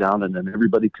fly down, and then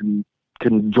everybody can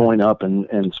join up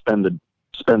and spend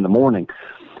the morning.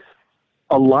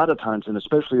 A lot of times, and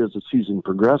especially as the season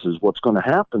progresses, what's going to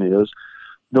happen is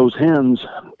those hens,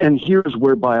 and here's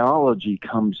where biology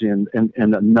comes in,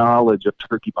 and the knowledge of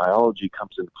turkey biology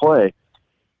comes into play,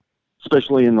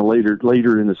 especially in the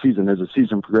later in the season, as the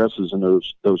season progresses and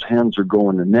those hens are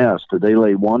going to nest, or they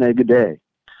lay one egg a day.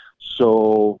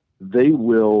 So they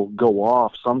will go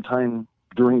off sometime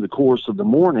during the course of the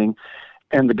morning,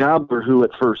 and the gobbler who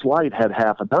at first light had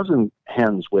half a dozen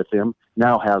hens with him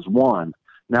now has one.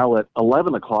 Now at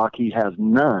 11 o'clock, he has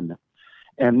none.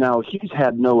 And now he's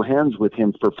had no hens with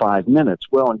him for 5 minutes.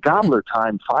 Well, in gobbler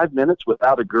time, 5 minutes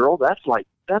without a girl, that's like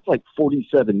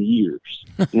 47 years,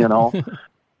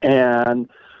 And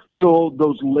so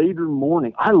those later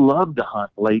morning, I love to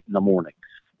hunt late in the morning,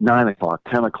 9 o'clock,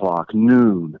 10 o'clock,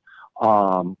 noon,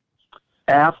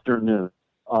 afternoon,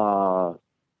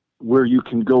 where you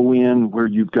can go in, where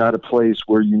you've got a place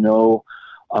where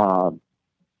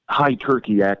high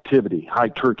turkey activity, high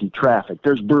turkey traffic.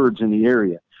 There's birds in the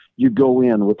area. You go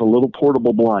in with a little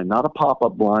portable blind, not a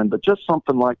pop-up blind, but just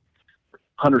something like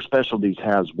Hunter Specialties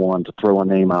has one, to throw a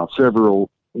name out. Several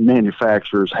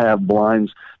manufacturers have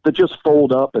blinds that just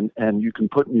fold up and you can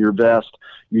put in your vest.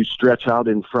 You stretch out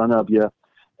in front of you.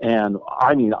 And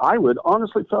I mean, I would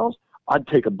honestly, fellas, I'd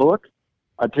take a book,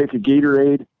 I'd take a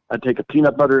Gatorade, I'd take a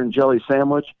peanut butter and jelly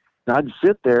sandwich, and I'd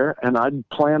sit there and I'd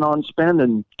plan on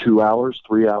spending 2 hours,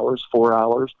 3 hours, 4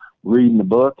 hours reading the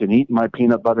book and eating my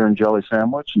peanut butter and jelly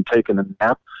sandwich and taking a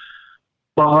nap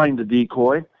behind the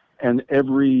decoy. And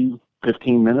every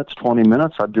 15 minutes, 20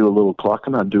 minutes, I'd do a little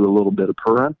clucking, I'd do a little bit of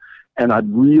purring, and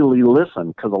I'd really listen,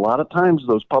 because a lot of times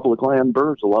those public land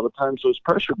birds, a lot of times those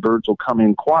pressure birds will come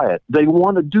in quiet. They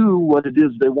want to do what it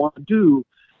is they want to do,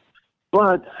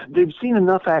 but they've seen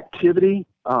enough activity.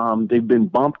 They've been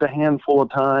bumped a handful of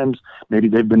times. Maybe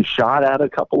they've been shot at a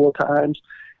couple of times,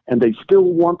 and they still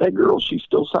want that girl. She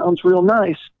still sounds real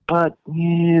nice, but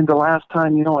the last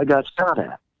time, I got shot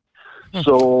at.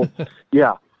 So,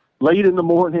 yeah, late in the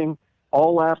morning,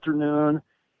 all afternoon.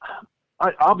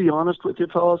 I'll be honest with you,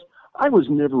 fellas. I was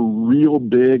never real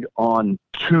big on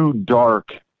too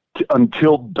dark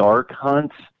until dark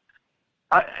hunts.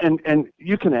 And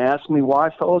you can ask me why,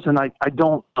 fellas, and I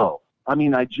don't know. I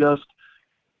mean, I just,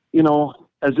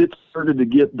 as it started to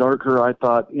get darker, I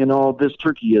thought, this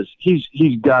turkey he's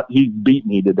beat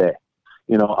me today.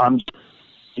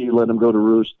 Let him go to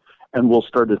roost, and we'll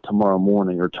start it tomorrow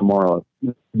morning or tomorrow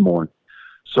morning.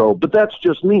 So, but that's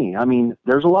just me. I mean,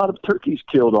 there's a lot of turkeys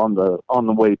killed on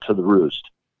the way to the roost.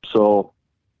 So,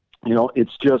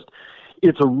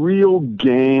 it's a real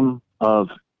game of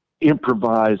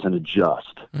improvise and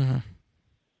adjust.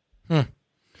 Mm-hmm.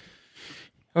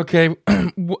 Okay.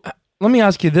 Let me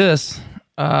ask you this.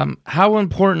 How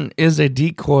important is a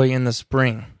decoy in the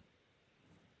spring?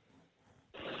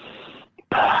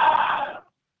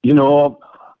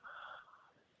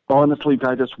 Honestly,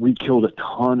 Titus, we killed a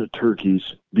ton of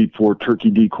turkeys before turkey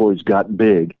decoys got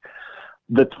big.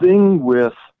 The thing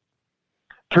with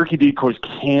turkey decoys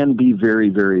can be very,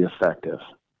 very effective.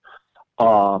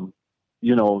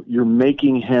 You're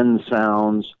making hen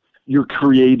sounds. You're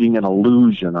creating an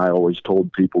illusion. I always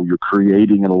told people you're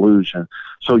creating an illusion.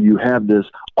 So you have this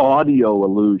audio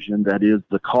illusion that is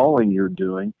the calling you're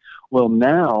doing. Well,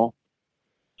 now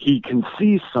he can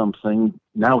see something.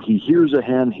 Now he hears a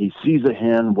hen. He sees a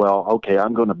hen. Well, okay,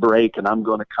 I'm going to break and I'm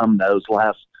going to come those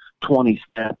last 20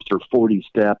 steps or 40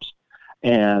 steps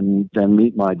and then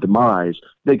meet my demise.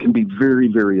 They can be very,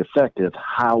 very effective.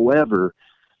 However,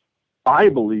 I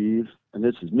believe, and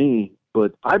this is me,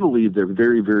 but I believe they're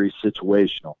very, very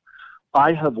situational.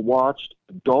 I have watched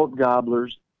adult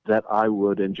gobblers that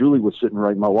and Julie was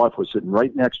my wife was sitting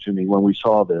right next to me when we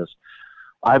saw this.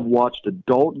 I've watched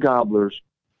adult gobblers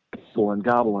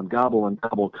gobble and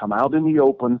gobble come out in the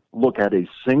open, look at a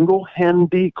single hen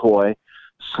decoy,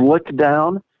 slick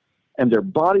down, and their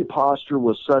body posture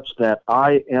was such that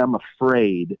I am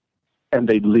afraid, and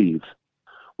they'd leave.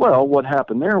 Well, what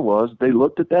happened there was they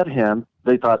looked at that hen,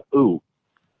 they thought, ooh,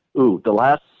 the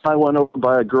last time I went over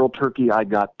by a girl turkey, I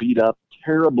got beat up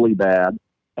terribly bad,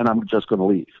 and I'm just going to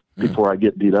leave before I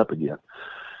get beat up again.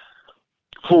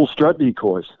 Full strut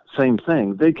decoys, same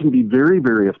thing. They can be very,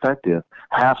 very effective.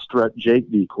 Half strut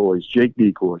Jake decoys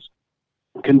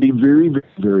can be very, very,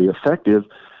 very effective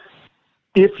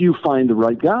if you find the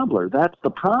right gobbler. That's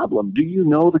the problem. Do you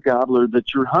know the gobbler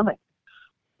that you're hunting?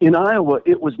 In Iowa,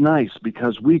 it was nice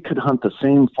because we could hunt the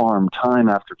same farm time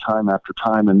after time after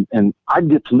time, and I'd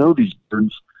get to know these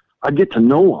birds. I'd get to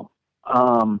know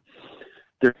them.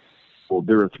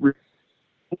 There are three,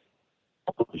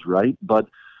 right? But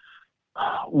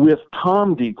with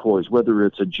tom decoys, whether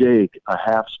it's a Jake, a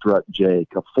half strut Jake,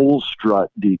 a full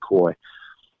strut decoy,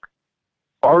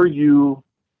 are you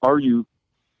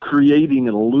creating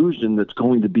an illusion that's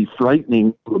going to be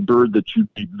frightening to a bird that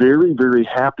you'd be very, very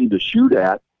happy to shoot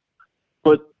at,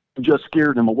 but just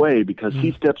scared him away because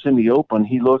he steps in the open,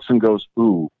 he looks and goes,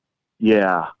 ooh,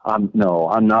 yeah, I'm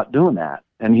not doing that.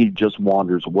 And he just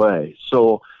wanders away.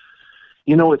 So,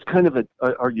 it's kind of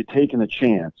are you taking a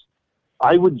chance?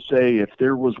 I would say if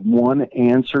there was one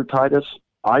answer, Titus,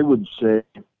 I would say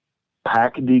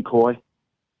pack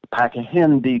a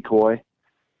hen decoy,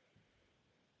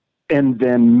 and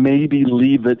then maybe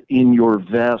leave it in your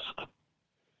vest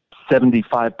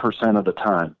 75% of the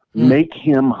time. Make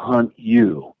him hunt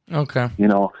you. Okay.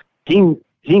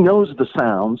 He knows the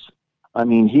sounds. I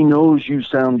mean, he knows you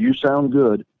sound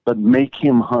good, but make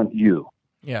him hunt you.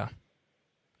 Yeah.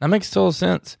 That makes total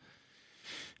sense.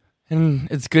 And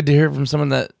it's good to hear from someone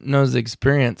that knows the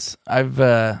experience.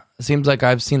 It seems like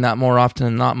I've seen that more often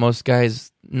than not. Most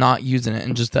guys not using it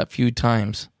in just that few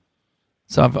times.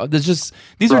 So these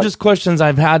are just questions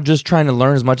I've had, just trying to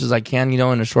learn as much as I can,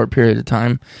 in a short period of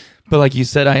time. But like you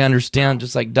said, I understand,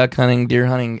 just like duck hunting, deer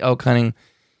hunting, elk hunting,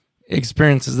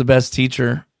 experience is the best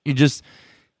teacher. You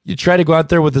try to go out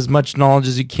there with as much knowledge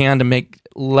as you can to make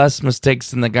less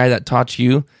mistakes than the guy that taught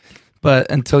you.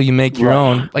 But until you make your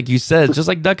own, like you said, just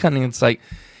like duck hunting, it's like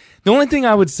the only thing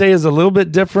I would say is a little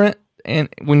bit different. And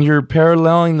when you're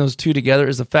paralleling those two together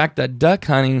is the fact that duck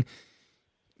hunting,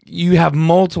 you have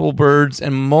multiple birds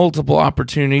and multiple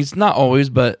opportunities. Not always,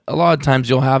 but a lot of times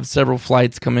you'll have several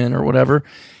flights come in or whatever.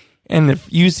 And if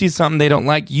you see something they don't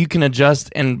like, you can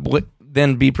adjust and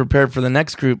then be prepared for the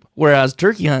next group. Whereas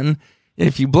turkey hunting,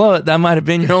 if you blow it, that might have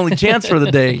been your only chance for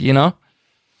the day,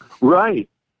 Right.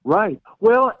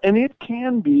 Well, and it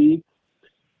can be,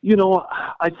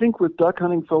 I think with duck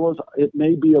hunting, fellas, it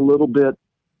may be a little bit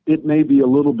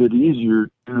easier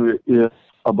if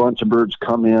a bunch of birds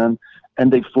come in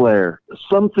and they flare.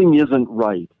 Something isn't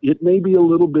right. It may be a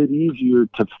little bit easier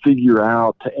to figure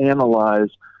out, to analyze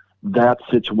that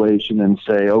situation and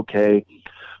say, okay,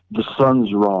 the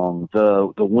sun's wrong,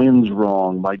 the wind's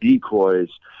wrong, my decoys,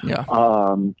 my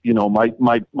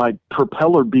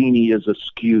propeller beanie is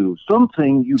askew.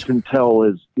 Something you can tell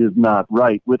is not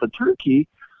right. With a turkey,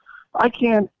 I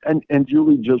can't, and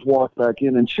Julie just walked back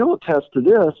in, and she'll attest to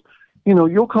this.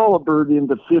 You'll call a bird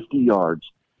into 50 yards,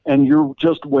 and you're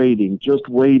just waiting,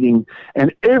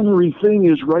 and everything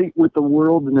is right with the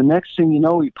world, and the next thing you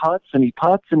know, he putts, and he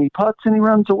putts, and he putts, and he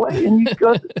runs away, and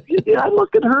I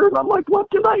look at her, and I'm like, what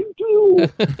did I do?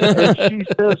 And she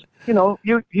says,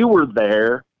 you were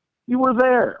there. You were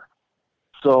there.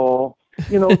 So,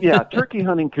 turkey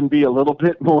hunting can be a little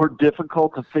bit more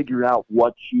difficult to figure out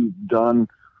what you've done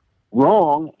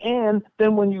wrong, and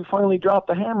then when you finally drop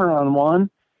the hammer on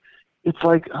one, it's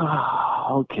like,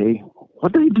 okay,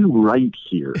 what did I do right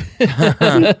here?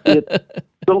 The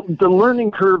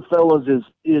learning curve, fellas,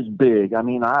 is big. I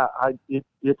mean,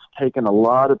 it's taken a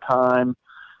lot of time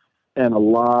and a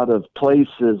lot of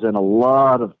places and a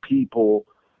lot of people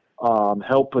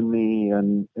helping me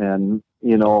and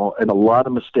a lot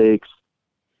of mistakes.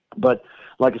 But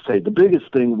like I say, the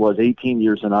biggest thing was 18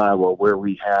 years in Iowa, where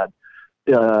we had,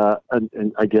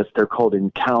 and I guess they're called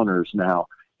encounters now,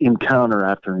 encounter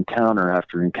after encounter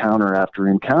after encounter after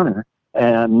encounter.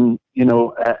 And,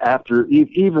 after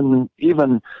even,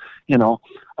 a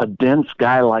dense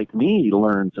guy like me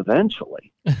learns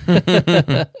eventually.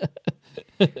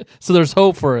 So there's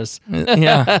hope for us.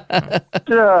 Yeah. I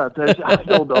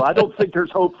don't know. I don't think there's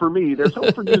hope for me. There's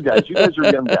hope for you guys. You guys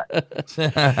are young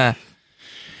guys.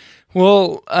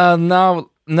 Well, now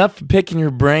enough picking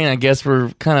your brain. I guess we're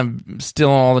kind of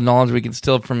stealing all the knowledge we can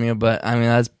steal from you, but I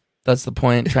mean, that's the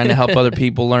point, trying to help other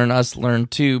people learn, us learn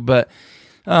too. But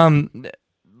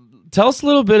tell us a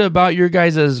little bit about your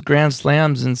guys' Grand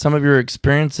Slams and some of your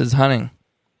experiences hunting.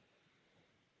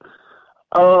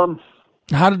 How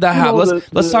did that happen?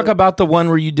 Let's talk about the one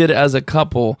where you did it as a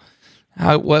couple.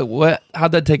 How'd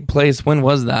that take place? When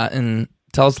was that? And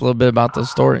tell us a little bit about those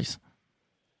stories.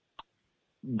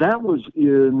 That was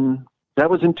in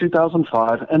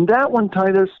 2005, and that one,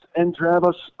 Titus and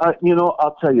Travis,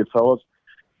 I'll tell you, fellas,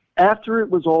 after it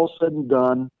was all said and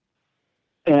done,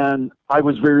 and I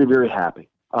was very, very happy.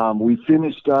 We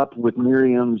finished up with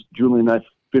Miriam's. Julie and I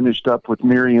finished up with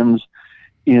Miriam's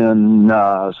in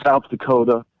South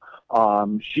Dakota.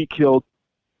 She killed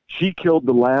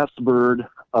the last bird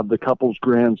of the couple's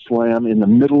Grand Slam in the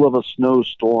middle of a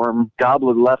snowstorm.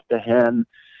 Gobbler left the hen,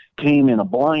 came in a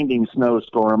blinding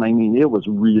snowstorm. I mean, it was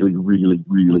really, really,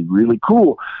 really, really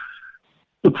cool.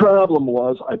 The problem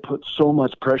was I put so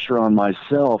much pressure on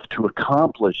myself to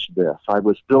accomplish this. I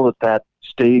was still at that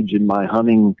stage in my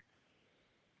hunting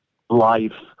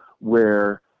life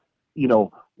where,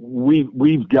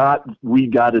 we've got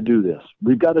to do this.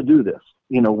 We've got to do this.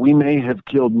 We may have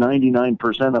killed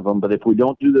 99% of them, but if we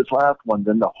don't do this last one,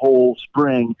 then the whole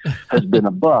spring has been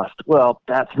a bust. Well,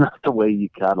 that's not the way you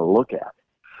got to look at it.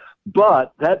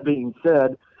 But that being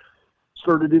said,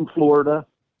 started in Florida.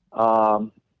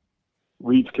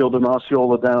 We each killed an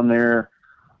Osceola down there.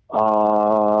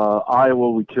 Iowa,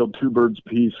 we killed 2 birds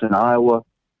apiece in Iowa.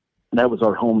 That was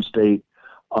our home state.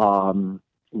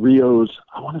 Rios,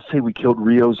 I want to say we killed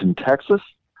Rios in Texas,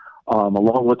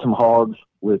 along with some hogs,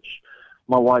 which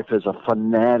my wife is a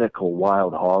fanatical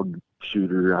wild hog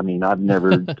shooter. I mean, I've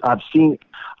seen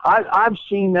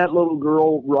that little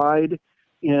girl ride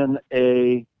in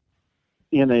a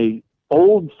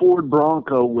old Ford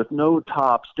Bronco with no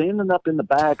top, standing up in the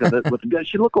back of it with a gun.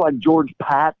 She looked like George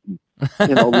Patton,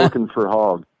 looking for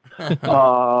hogs.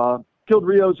 Killed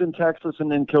Rios in Texas and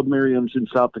then killed Miriam's in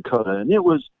South Dakota. And it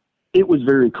was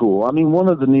very cool. I mean, one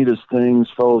of the neatest things,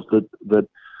 fellas, that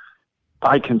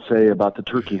I can say about the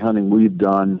turkey hunting we've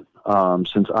done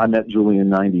since I met Julie in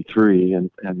 93,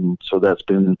 and so that's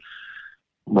been,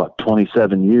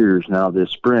 27 years now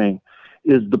this spring,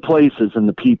 is the places and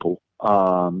the people.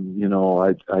 I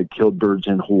killed birds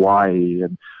in Hawaii,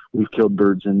 and we've killed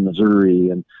birds in Missouri,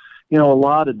 and, a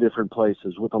lot of different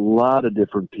places with a lot of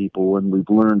different people, and we've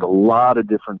learned a lot of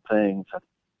different things.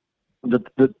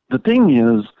 The thing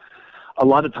is, a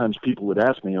lot of times people would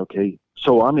ask me, okay,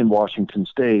 so I'm in Washington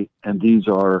State, and these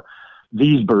birds,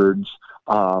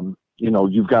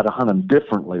 you've got to hunt them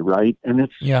differently, right? And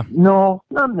it's, no,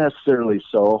 not necessarily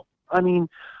so. I mean,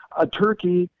 a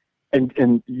turkey,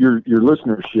 and your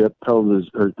listenership, fellas,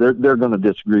 they're going to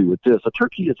disagree with this. A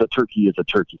turkey is a turkey is a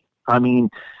turkey. I mean,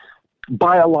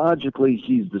 biologically,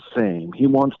 he's the same. He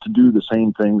wants to do the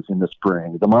same things in the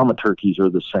spring. The mama turkeys are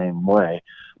the same way.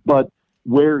 But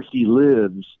where he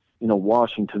lives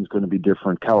Washington's going to be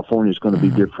different. California's going to be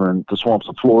different. The swamps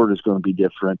of Florida is going to be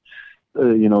different.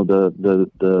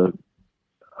 The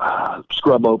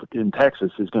scrub oak in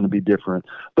Texas is going to be different.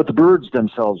 But the birds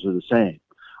themselves are the same.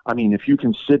 I mean, if you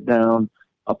can sit down,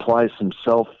 apply some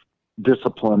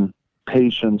self-discipline,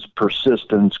 patience,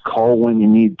 persistence, call when you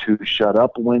need to, shut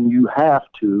up when you have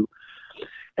to,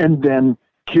 and then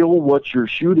kill what you're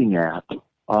shooting at.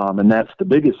 And that's the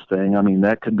biggest thing. I mean,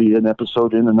 that could be an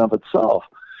episode in and of itself.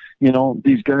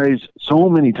 These guys, so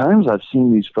many times I've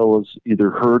seen these fellows,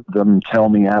 either heard them tell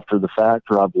me after the fact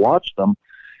or I've watched them,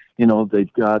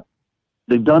 they've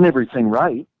done everything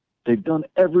right. They've done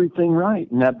everything right.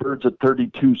 And that bird's at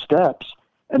 32 steps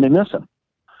and they miss him.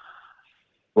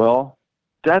 Well,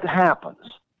 that happens.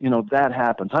 That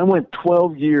happens. I went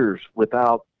 12 years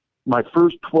without, my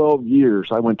first 12 years,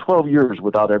 I went 12 years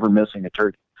without ever missing a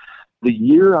turkey. The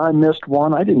year I missed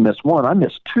one, I didn't miss one, I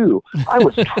missed two. I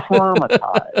was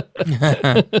traumatized.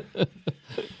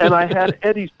 And I had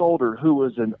Eddie Solder, who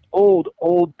was an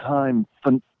old-time,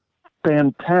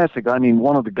 fantastic,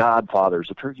 one of the godfathers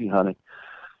of turkey hunting.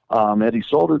 Eddie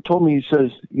Solder told me, he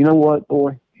says, "You know what,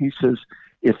 boy?" He says,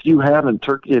 if you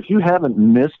haven't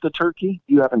missed a turkey,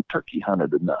 you haven't turkey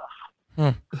hunted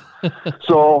enough.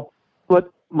 So, but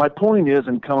my point is,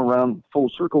 and come around full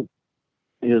circle,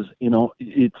 is,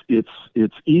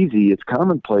 it's easy, it's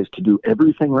commonplace to do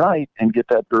everything right and get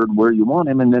that bird where you want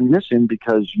him and then miss him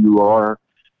because you are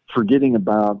forgetting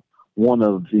about one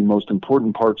of the most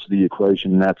important parts of the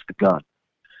equation, and that's the gun.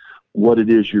 What it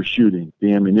is you're shooting,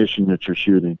 the ammunition that you're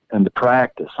shooting, and the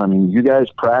practice. I mean, you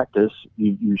guys practice,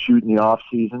 you shoot in the off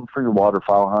season for your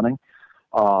waterfowl hunting.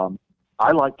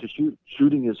 I like to shoot.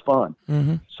 Shooting is fun.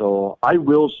 Mm-hmm. So I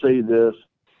will say this,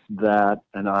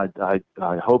 and I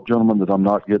hope, gentlemen, that I'm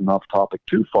not getting off topic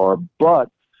too far, but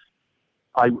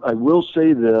I will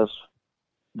say this,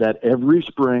 that every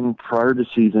spring prior to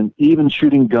season, even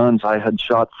shooting guns I had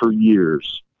shot for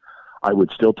years, I would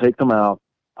still take them out.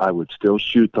 I would still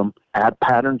shoot them at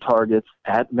pattern targets,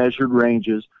 at measured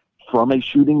ranges, from a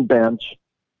shooting bench,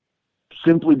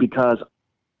 simply because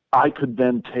I could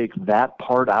then take that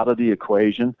part out of the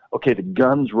equation. Okay, the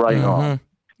gun's right on.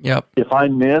 Yep. If I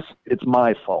miss, it's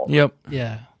my fault. Yep.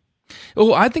 Yeah.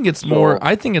 Oh, I think it's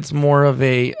more of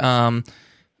a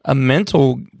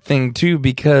mental thing too,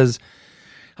 because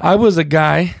I was a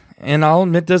guy, and I'll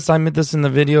admit this, I admit this in the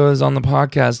videos, on the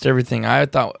podcast, everything. I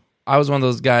thought I was one of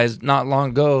those guys not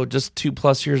long ago, just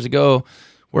 2+ years ago,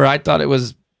 where I thought it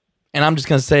was, and I'm just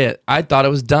going to say it, I thought it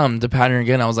was dumb to pattern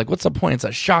again. I was like, what's the point? It's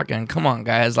a shotgun. Come on,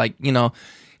 guys. Like,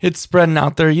 it's spreading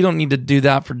out there. You don't need to do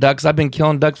that for ducks. I've been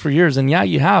killing ducks for years, and yeah,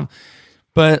 you have.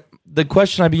 But the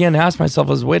question I began to ask myself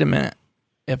was, wait a minute.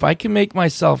 If I can make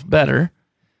myself better,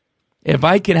 if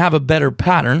I can have a better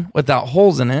pattern without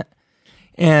holes in it,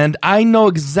 and I know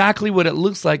exactly what it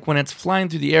looks like when it's flying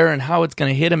through the air and how it's going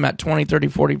to hit him at 20, 30,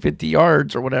 40, 50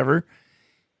 yards or whatever,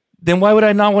 then why would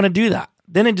I not want to do that?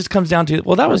 Then it just comes down to,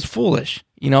 well, that was foolish.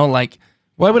 Like,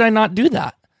 why would I not do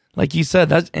that? Like you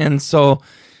said, and so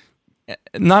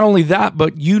not only that,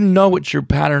 but what your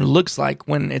pattern looks like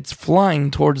when it's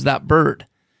flying towards that bird,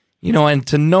 and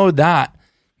to know that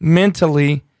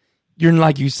mentally, you're,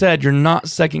 like you said, you're not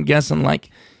second guessing like,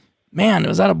 man,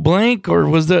 was that a blank, or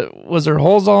was there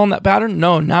holes all in that pattern?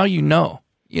 No, now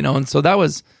and so that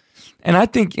was, and I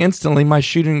think instantly my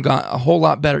shooting got a whole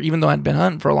lot better, even though I'd been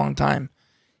hunting for a long time.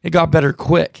 It got better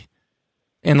quick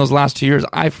in those last 2 years,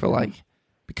 I feel like,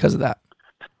 because of that.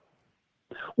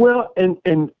 Well,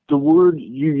 and the word,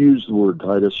 you use the word,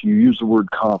 Titus, you use the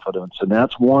word confidence, and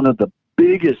that's one of the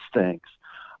biggest things.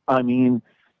 I mean,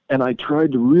 and I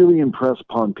tried to really impress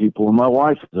upon people, and my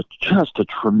wife is just a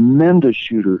tremendous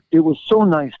shooter. It was so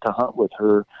nice to hunt with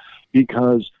her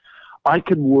because I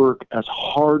could work as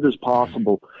hard as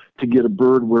possible to get a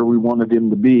bird where we wanted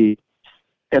him to be,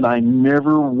 and I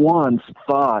never once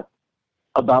thought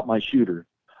about my shooter.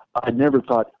 I never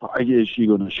thought, is she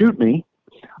going to shoot me?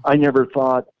 I never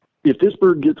thought, if this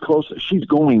bird gets close, she's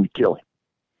going to kill him.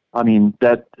 I mean,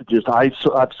 that just, I've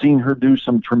seen her do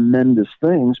some tremendous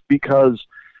things because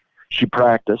she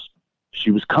practiced,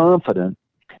 she was confident,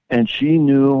 and she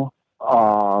knew,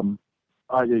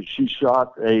 she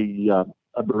shot a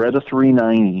Beretta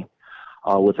 390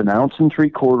 with 1 3/4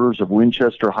 ounces of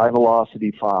Winchester high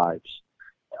velocity 5s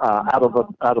out of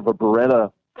a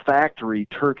Beretta factory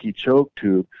turkey choke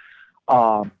tube.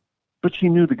 But she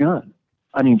knew the gun.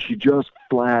 I mean, she just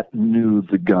flat knew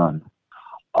the gun.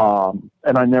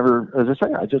 And I never, as I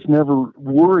say, I just never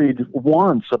worried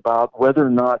once about whether or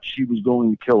not she was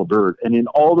going to kill a bird. And in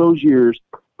all those years,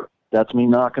 that's me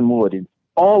knocking wood, in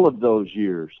all of those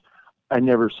years, I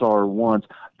never saw her once.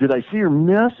 Did I see her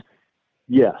miss?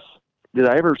 Yes. Did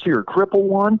I ever see her cripple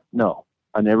one? No,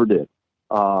 I never did.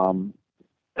 And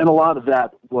a lot of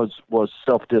that was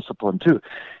self-discipline too.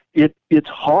 It's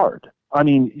hard. I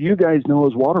mean, you guys know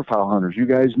as waterfowl hunters, you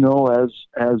guys know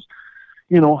as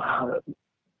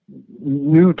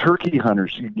new turkey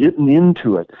hunters, getting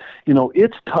into it.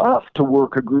 It's tough to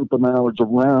work a group of mallards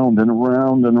around and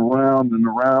around and around and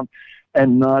around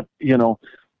and not,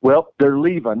 well, they're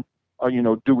leaving.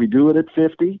 Do we do it at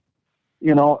 50?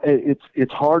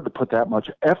 It's hard to put that much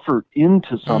effort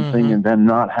into something and then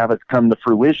not have it come to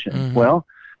fruition. Well,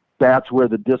 that's where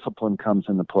the discipline comes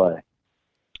into play.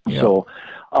 Yep. So,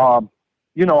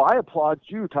 I applaud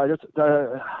you, Titus.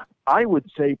 I would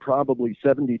say probably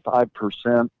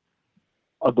 75%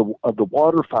 of the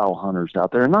waterfowl hunters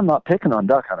out there, and I'm not picking on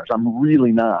duck hunters, I'm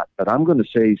really not, but I'm going to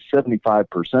say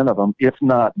 75% of them, if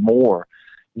not more,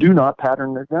 do not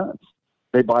pattern their guns.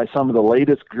 They buy some of the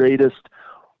latest, greatest,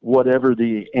 whatever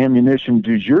the ammunition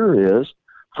du jour is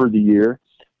for the year,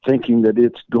 thinking that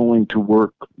it's going to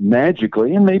work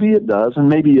magically, and maybe it does, and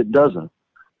maybe it doesn't.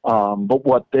 But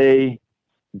what they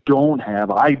don't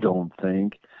have, I don't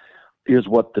think, is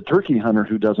what the turkey hunter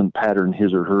who doesn't pattern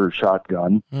his or her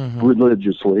shotgun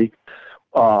religiously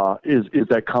is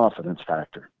that confidence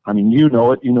factor. I mean, you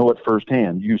know it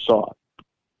firsthand. You saw it.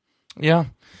 Yeah.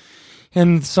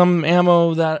 And some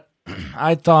ammo that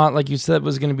I thought, like you said,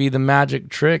 was going to be the magic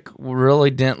trick really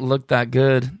didn't look that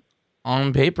good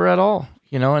on paper at all,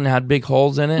 and had big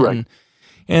holes in it. Right.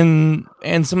 And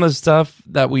some of the stuff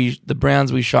that the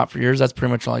brands we shot for years, that's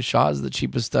pretty much all I shot, is the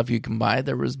cheapest stuff you can buy.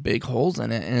 There was big holes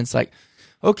in it. And it's like,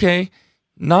 okay,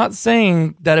 not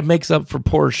saying that it makes up for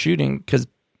poor shooting, because,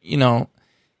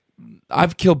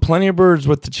 I've killed plenty of birds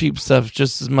with the cheap stuff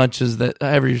just as much as the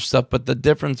heavier stuff. But the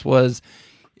difference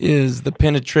is the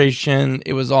penetration.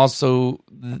 It was also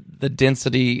the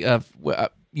density of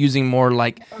using more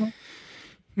like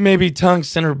maybe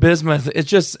tungsten or bismuth. It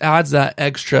just adds that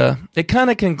extra. It kind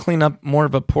of can clean up more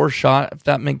of a poor shot, if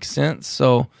that makes sense.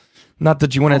 So, not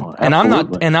that you want to.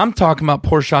 And I'm talking about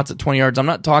poor shots at 20 yards. I'm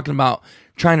not talking about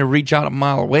trying to reach out a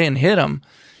mile away and hit them.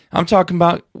 I'm talking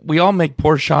about, we all make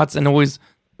poor shots, and always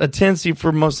a tendency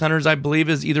for most hunters, I believe,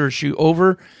 is either shoot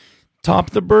over top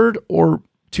the bird or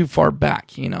too far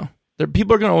back.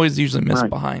 People are going to always usually miss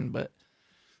behind. But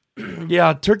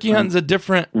yeah, turkey hunting's a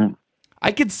different.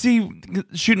 I could see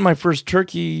shooting my first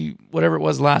turkey, whatever it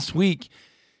was last week.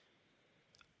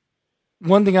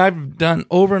 One thing I've done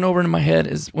over and over in my head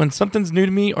is, when something's new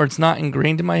to me or it's not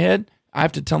ingrained in my head, I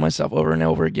have to tell myself over and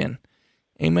over again,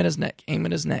 aim at his neck, aim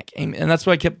at his neck, aim. And that's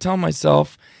what I kept telling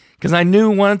myself, because I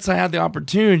knew once I had the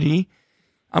opportunity,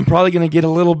 I'm probably going to get a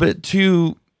little bit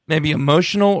too maybe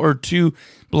emotional or too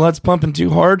blood's pumping too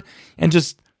hard, and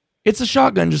just, it's a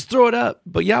shotgun, just throw it up.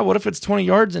 But yeah, what if it's 20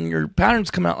 yards and your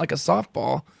patterns come out like a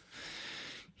softball?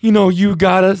 You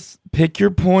gotta pick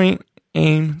your point,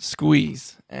 aim,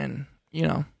 squeeze. And,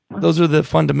 those are the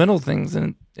fundamental things,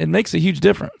 and it makes a huge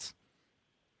difference.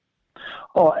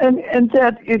 Oh, and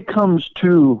that it comes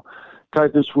to,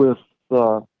 Titus, with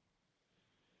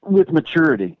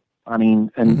maturity. I mean,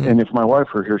 and if my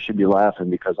wife were here, she'd be laughing,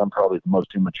 because I'm probably the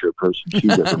most immature person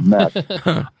she's ever met.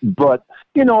 But,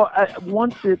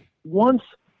 once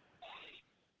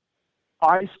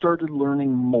I started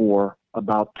learning more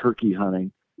about turkey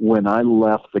hunting when I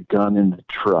left the gun in the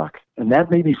truck, and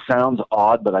that maybe sounds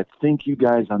odd, but I think you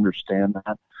guys understand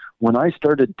that. When I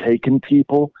started taking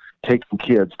people, taking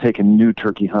kids, taking new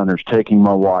turkey hunters, taking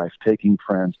my wife, taking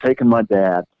friends, taking my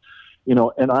dad,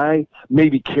 and I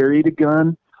maybe carried a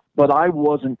gun, but I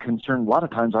wasn't concerned. A lot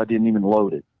of times I didn't even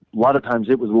load it. A lot of times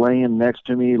it was laying next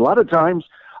to me. A lot of times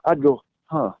I'd go,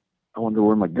 I wonder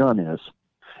where my gun is.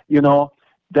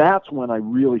 That's when I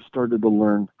really started to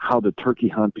learn how to turkey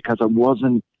hunt, because I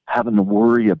wasn't having to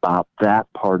worry about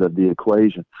that part of the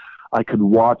equation. I could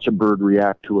watch a bird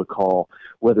react to a call,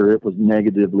 whether it was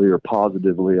negatively or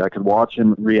positively. I could watch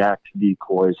him react to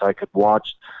decoys. I could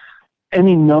watch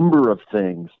any number of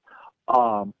things.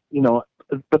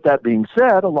 But that being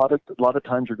said, a lot of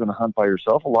times you're going to hunt by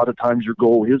yourself. A lot of times your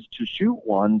goal is to shoot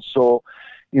one. So,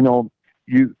 you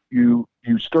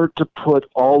start to put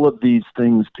all of these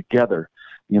things together.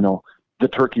 The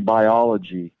turkey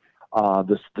biology,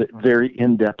 the very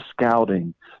in-depth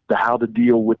scouting, the how to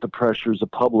deal with the pressures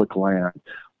of public land.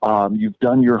 You've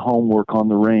done your homework on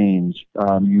the range.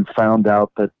 You found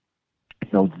out that,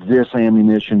 this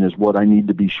ammunition is what I need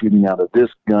to be shooting out of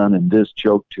this gun and this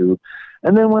choke tube.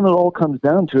 And then when it all comes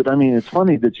down to it, I mean, it's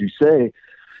funny that you say,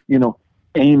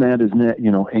 aim at his neck,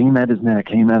 aim at his neck,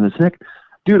 aim at his neck.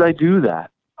 Dude, I do that.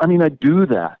 I do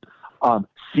that.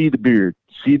 See the beard,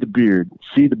 see the beard,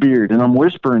 see the beard. And I'm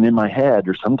whispering in my head,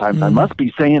 or sometimes I must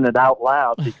be saying it out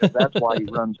loud because that's why he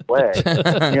runs away,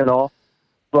 you know.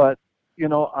 But, you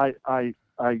know, I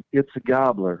it's a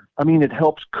gobbler. I mean, it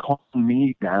helps calm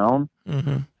me down.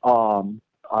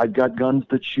 I've got guns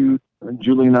that shoot.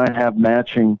 Julie and I have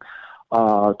matching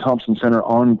Thompson Center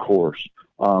Encores,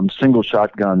 single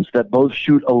shot guns that both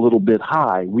shoot a little bit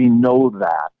high. We know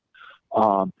that.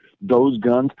 Those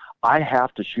guns, I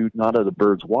have to shoot not at a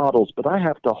bird's wattles, but I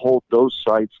have to hold those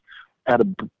sights at a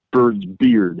bird's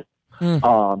beard.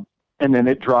 And then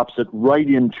it drops it right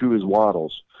into his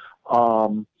wattles.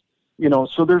 You know,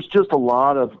 so there's just a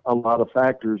lot of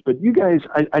factors, but you guys,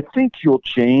 I think you'll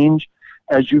change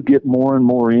as you get more and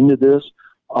more into this.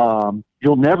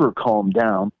 You'll never calm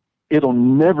down. It'll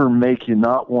never make you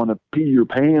not want to pee your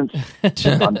pants.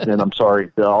 And I'm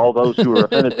sorry to all those who are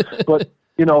offended, but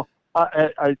you know,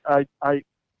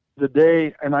 the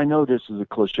day, and I know this is a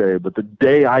cliche, but the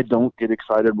day I don't get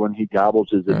excited when he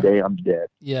gobbles is the day I'm dead.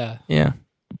 Yeah. And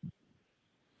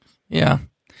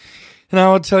I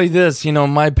will tell you this, you know,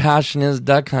 my passion is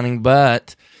duck hunting,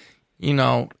 but you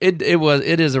know, it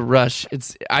is a rush.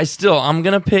 I'm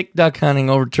going to pick duck hunting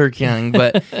over turkey hunting,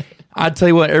 but I tell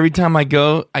you what, every time I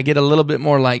go, I get a little bit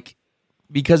more like,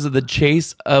 because of the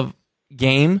chase of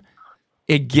game,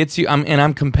 it gets you,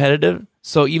 I'm competitive.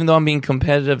 So even though I'm being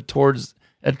competitive towards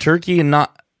a turkey and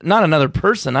not another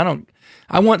person,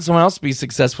 I want someone else to be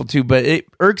successful too, but it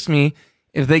irks me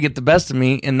if they get the best of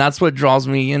me, and that's what draws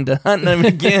me into hunting them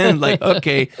again. Like,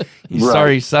 okay,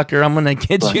 sorry, sucker, I'm gonna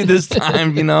get you this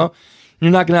time. You know,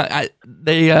 you're not gonna.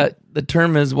 The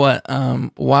term is what?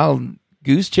 Wild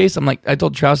goose chase. I'm like, I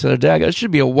told Travis the other day, it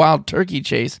should be a wild turkey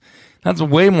chase. That's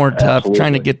way more tough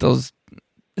trying to get those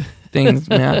things,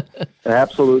 man.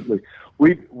 Absolutely.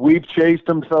 We've chased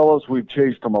them, fellas. We've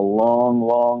chased them a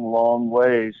long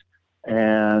ways,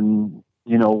 and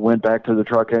you know, went back to the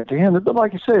truck at the end. But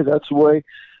like you say, that's the way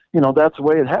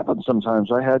it happens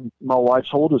sometimes. I had my wife's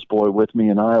oldest boy with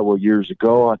me in Iowa years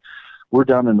ago. We're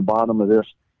down in the bottom of this.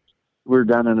 We're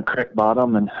down in the creek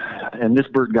bottom, and this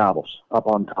bird gobbles up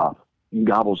on top. He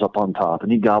gobbles up on top,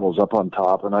 and he gobbles up on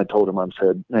top. And I told him, I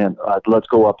said, man, let's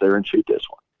go up there and shoot this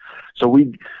one. So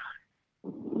we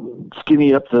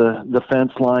skinny up the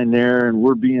fence line there, and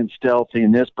we're being stealthy,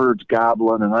 and this bird's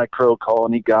gobbling, and I crow call,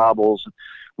 and he gobbles.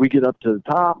 We get up to the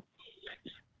top,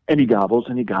 and he gobbles,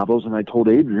 and I told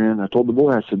Adrian, I told the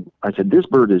boy, I said, this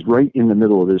bird is right in the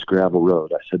middle of this gravel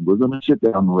road. I said, we're going to sit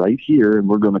down right here, and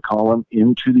we're going to call him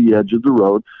into the edge of the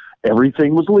road.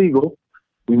 Everything was legal.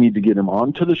 We need to get him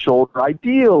onto the shoulder,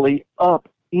 ideally up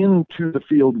into the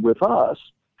field with us,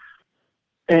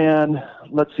 and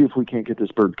let's see if we can't get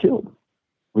this bird killed.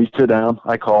 We sit down,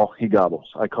 I call, he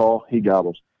gobbles. I call, he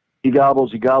gobbles. He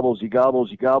gobbles, and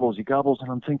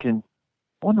I'm thinking,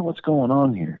 I wonder what's going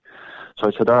on here. So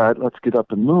I said, all right, let's get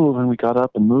up and move. And we got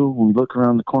up and moved, and we look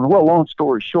around the corner. Well, long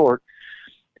story short,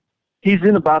 he's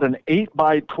in about an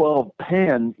 8x12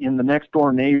 pen in the next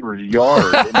door neighbor's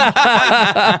yard.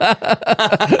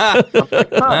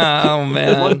 Oh,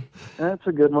 man. That's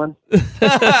a good one.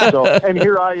 So, and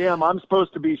here I am. I'm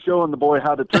supposed to be showing the boy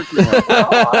how to turkey hunt.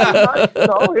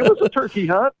 Well, it was a turkey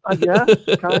hunt, I guess,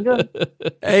 kind of.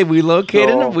 Hey, we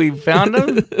located him. We found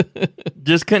him.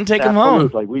 Just couldn't take him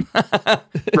home.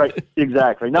 Right,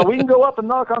 exactly. Now, we can go up and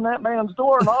knock on that man's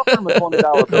door and offer him a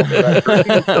 $20 bill for that turkey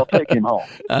and still take him home.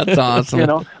 That's awesome. You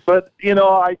know, but, you know,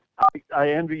 I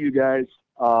envy you guys.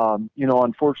 You know,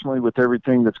 unfortunately, with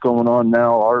everything that's going on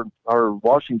now, our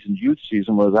Washington youth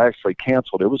season was actually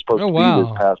canceled. It was supposed to be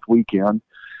this past weekend,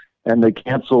 and they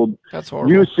canceled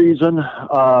youth season.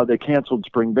 They canceled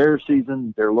spring bear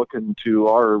season. They're looking to,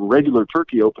 our regular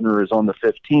turkey opener is on the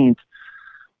 15th,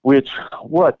 which,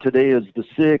 today is the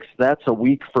 6th. That's a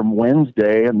week from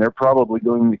Wednesday, and they're probably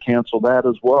going to cancel that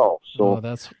as well. So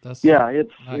that's it's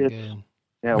good.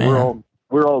 Yeah,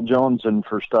 we're all jonesing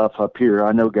for stuff up here.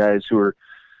 I know guys who are,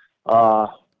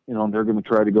 you know, they're going to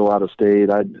try to go out of state.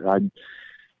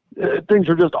 Things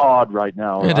are just odd right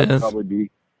now. I'd probably be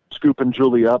scooping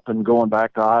Julie up and going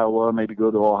back to Iowa, maybe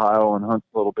go to Ohio and hunt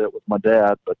a little bit with my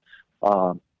dad. But,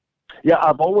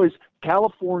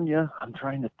 California, I'm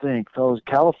trying to think, fellas,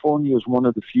 California is one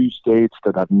of the few states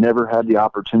that I've never had the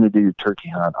opportunity to turkey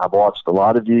hunt. I've watched a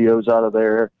lot of videos out of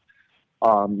there.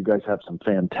 You guys have some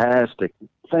fantastic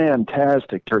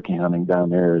turkey hunting down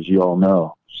there, as you all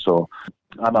know. So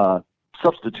I'm a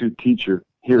substitute teacher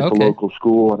here at the local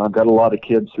school, and I've got a lot of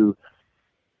kids who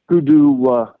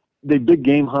do, they big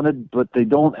game hunted, but they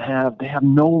have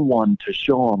no one to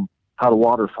show them how to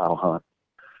waterfowl hunt.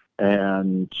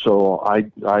 And so I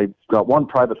got one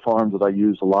private farm that I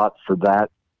use a lot for that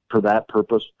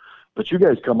purpose. But you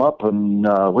guys come up, and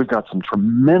we've got some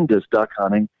tremendous duck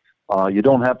hunting. You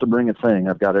don't have to bring a thing.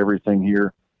 I've got everything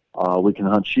here. We can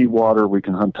hunt sheetwater. We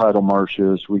can hunt tidal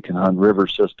marshes. We can hunt river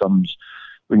systems.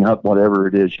 We can hunt whatever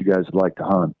it is you guys would like to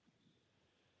hunt.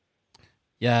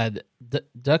 Yeah,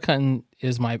 duck hunting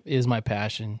is my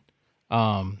passion.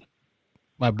 My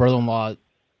brother-in-law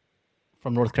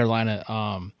from North Carolina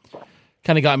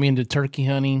kind of got me into turkey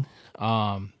hunting.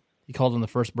 He called him the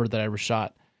first bird that I ever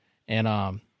shot, and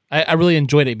I really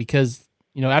enjoyed it because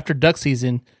after duck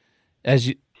season, as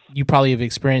you probably have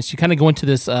experienced, you kind of go into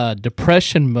this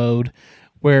depression mode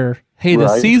where, hey,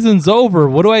 the season's over.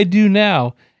 What do I do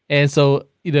now? And so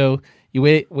you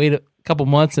wait a couple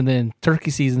months, and then turkey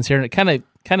season's here, and it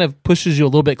kind of pushes you a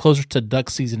little bit closer to duck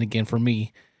season again for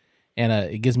me, and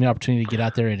it gives me an opportunity to get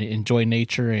out there and enjoy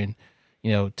nature and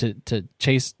to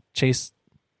chase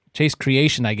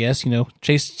creation, I guess,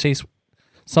 chase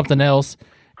something else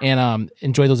and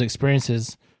enjoy those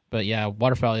experiences. But yeah,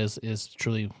 waterfowl is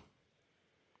truly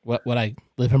what I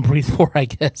live and breathe for, I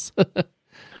guess.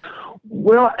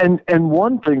 Well, and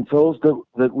one thing, fellas,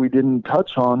 that we didn't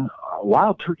touch on,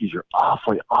 wild turkeys are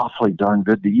awfully darn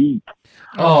good to eat.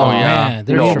 Oh yeah,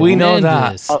 man, we know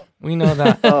that. We know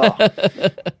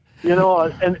that. And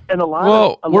a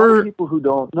lot of people who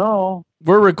don't know.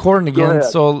 We're recording again,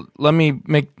 so let me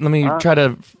try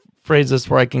to phrase this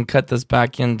where I can cut this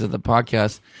back into the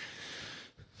podcast.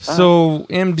 So,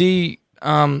 MD,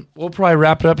 we'll probably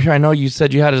wrap it up here. I know you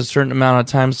said you had a certain amount of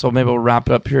time, so maybe we'll wrap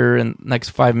it up here in the next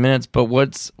 5 minutes. But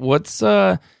what's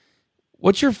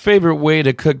your favorite way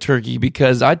to cook turkey?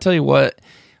 Because I tell you what,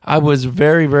 I was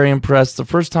very, very impressed. The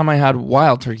first time I had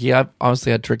wild turkey, I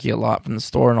obviously had turkey a lot from the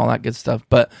store and all that good stuff,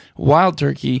 but wild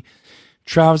turkey,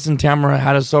 Travis and Tamara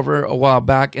had us over a while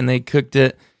back, and they cooked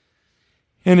it,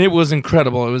 and it was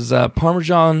incredible. It was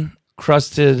Parmesan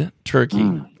crusted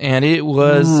turkey, and it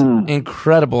was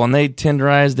incredible, and they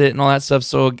tenderized it and all that stuff.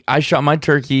 So I shot my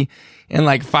turkey, and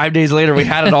like 5 days later, we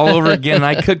had it all over again, and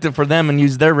I cooked it for them and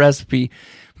used their recipe.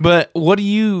 But how do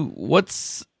you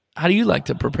like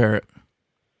to prepare it?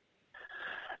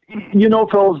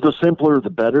 Fellas, the simpler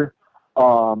the better.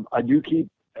 I do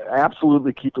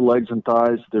absolutely keep the legs and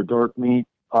thighs. They're dark meat.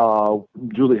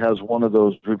 Julie has one of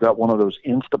those. We've got one of those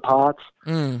Instapots,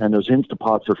 and those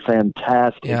Instapots are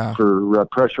fantastic for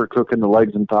pressure cooking the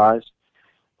legs and thighs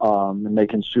and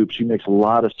making soups. She makes a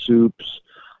lot of soups.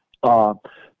 The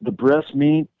breast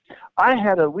meat.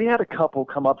 We had a couple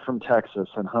come up from Texas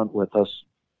and hunt with us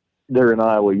there in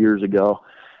Iowa years ago,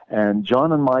 and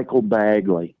John and Michael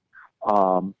Bagley.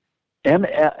 Mikal.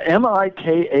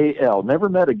 Never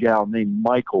met a gal named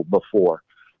Michael before,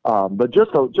 but just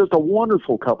a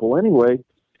wonderful couple. Anyway,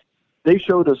 they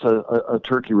showed us a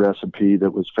turkey recipe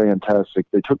that was fantastic.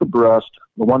 They took a breast,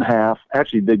 the one half.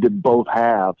 Actually, they did both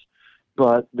halves,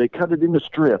 but they cut it into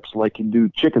strips like you do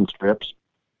chicken strips.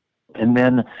 And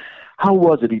then, how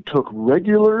was it? He took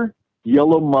regular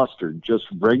yellow mustard, just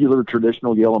regular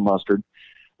traditional yellow mustard,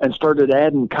 and started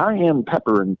adding cayenne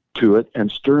pepper to it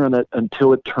and stirring it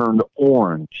until it turned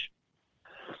orange.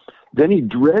 Then he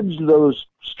dredged those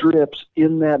strips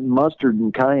in that mustard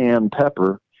and cayenne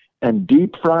pepper and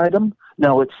deep fried them.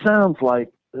 Now, it sounds like,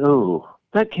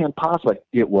 that can't possibly.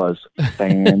 It was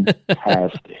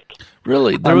fantastic.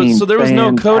 Really? There was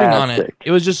no coating on it.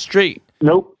 It was just straight.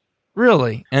 Nope.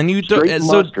 Really? And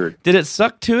mustard. Did it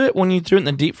suck to it when you threw it in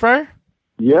the deep fryer?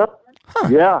 Yep. Huh.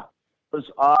 Yeah.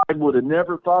 I would have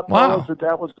never thought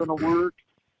that was going to work,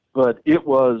 but it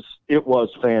was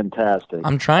fantastic.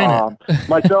 I'm trying it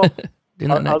myself.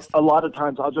 A lot of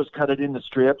times I'll just cut it into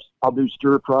strips. I'll do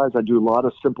stir fries. I do a lot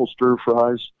of simple stir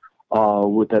fries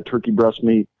with that turkey breast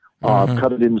meat.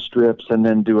 Cut it into strips and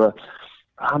then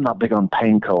I'm not big on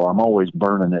panko. I'm always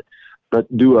burning it, but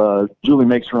Julie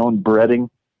makes her own breading.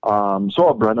 So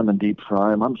I'll bread them and deep fry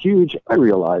them. I'm huge. I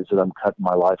realize that I'm cutting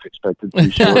my life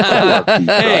expectancy short.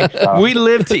 Hey, we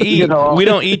live to eat. We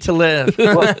don't eat to live.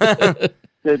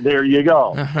 There you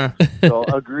go. So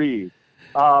agreed.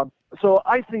 So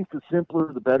I think the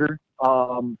simpler the better.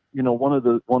 One of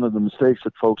the mistakes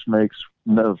that folks make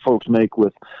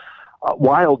with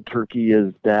wild turkey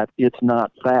is that it's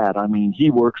not fat. I mean, he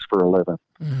works for a living,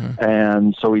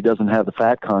 and so he doesn't have the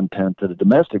fat content that a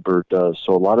domestic bird does.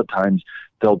 So a lot of times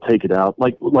they'll take it out,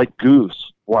 like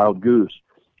goose, wild goose.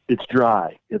 It's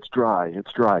dry.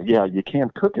 Yeah, you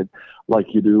can't cook it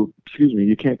like you do.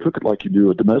 You can't cook it like you do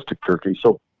a domestic turkey.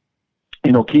 So,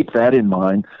 keep that in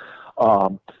mind.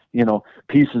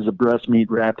 Pieces of breast meat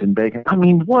wrapped in bacon. I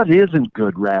mean, what isn't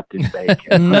good wrapped in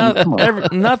bacon?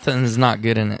 Nothing's not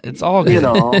good in it. It's all good.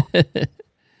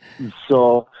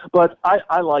 So, but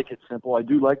I like it simple. I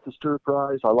do like the stir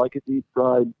fries. I like it deep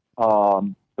fried.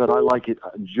 but I like it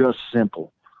just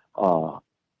simple. And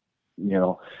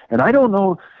I don't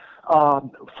know,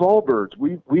 fall birds.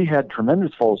 We had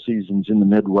tremendous fall seasons in the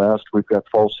Midwest. We've got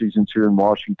fall seasons here in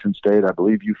Washington State. I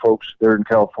believe you folks there in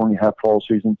California have fall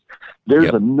seasons.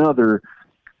 There's another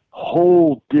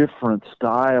whole different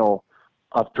style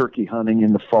of turkey hunting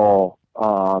in the fall.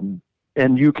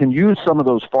 And you can use some of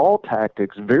those fall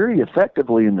tactics very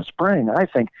effectively in the spring, I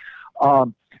think.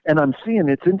 And I'm seeing,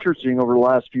 it's interesting over the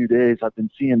last few days, I've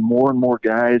been seeing more and more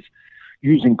guys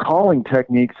using calling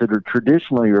techniques that are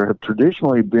traditionally or have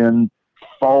traditionally been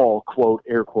fall, quote,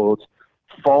 air quotes,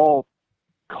 fall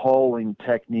calling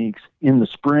techniques in the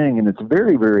spring. And it's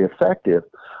very, very effective.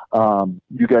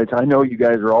 You guys, I know you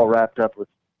guys are all wrapped up with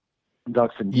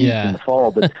ducks and geese in the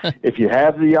fall, but if you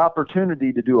have the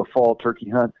opportunity to do a fall turkey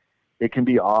hunt, it can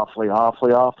be awfully,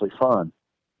 awfully, awfully fun.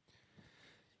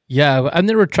 Yeah, I've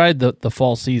never tried the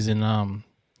fall season.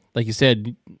 Like you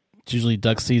said, it's usually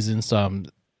duck season, so I'm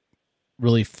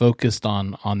really focused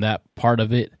on that part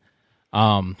of it.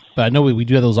 But I know we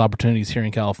do have those opportunities here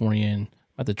in California, and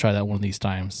I have to try that one of these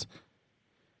times.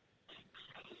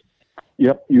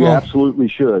 Yep, you absolutely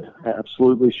should.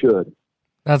 Absolutely should.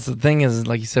 That's the thing is,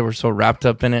 like you said, we're so wrapped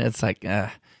up in it. It's like,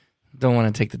 don't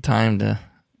want to take the time to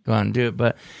go out and do it.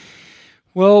 But,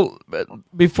 well,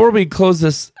 before we close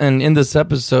this and end this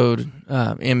episode,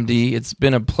 MD, it's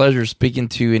been a pleasure speaking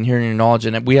to you and hearing your knowledge.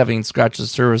 And we haven't even scratched the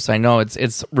surface. I know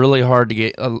it's really hard to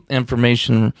get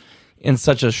information in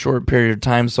such a short period of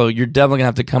time. So you're definitely going to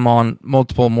have to come on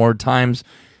multiple more times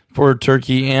for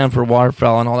turkey and for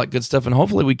waterfowl and all that good stuff. And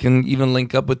hopefully we can even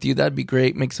link up with you. That'd be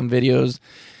great. Make some videos,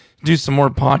 do some more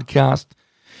podcasts.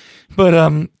 But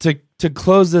to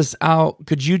close this out,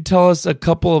 could you tell us a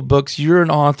couple of books? You're an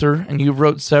author and you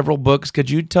wrote several books. Could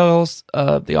you tell us,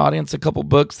 the audience, a couple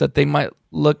books that they might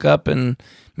look up and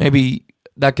maybe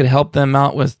that could help them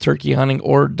out with turkey hunting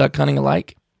or duck hunting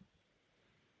alike?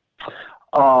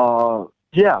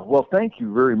 Yeah, well, thank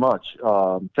you very much.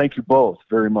 Thank you both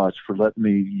very much for letting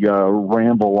me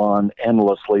ramble on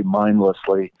endlessly,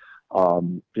 mindlessly.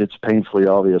 It's painfully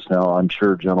obvious now, I'm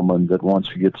sure, gentlemen, that once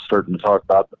we get starting to talk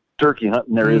about turkey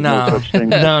hunting, there is no such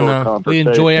thing as a conversation. We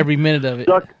enjoy every minute of it.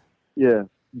 Duck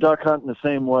hunting the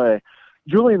same way.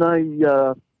 Julie and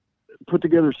I put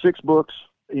together 6 books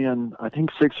in, I think,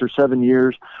 6 or 7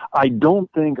 years.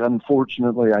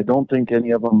 Unfortunately, I don't think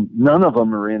none of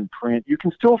them are in print. You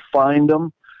can still find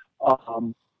them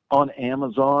on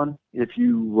Amazon. If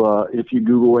you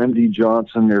Google MD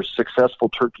Johnson, there's Successful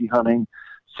Turkey Hunting,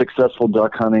 Successful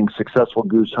Duck Hunting, Successful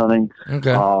Goose Hunting,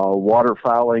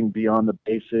 Waterfowling Beyond the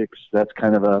Basics. That's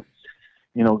kind of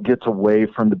gets away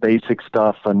from the basic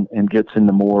stuff and gets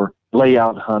into more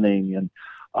layout hunting and,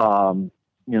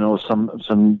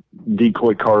 some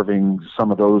decoy carving,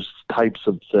 some of those types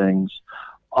of things.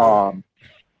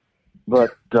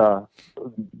 But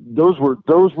those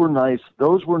were nice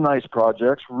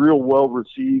projects, real well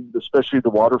received, especially the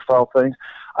waterfowl things.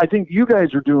 I think you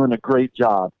guys are doing a great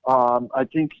job. I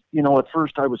think, at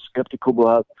first I was skeptical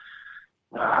about,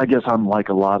 I guess I'm like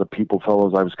a lot of people,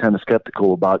 fellows, I was kind of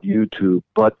skeptical about YouTube,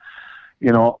 but,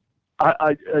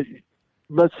 I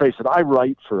let's face it, I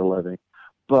write for a living,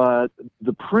 but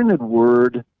the printed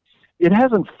word, it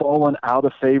hasn't fallen out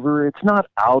of favor. It's not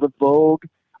out of vogue.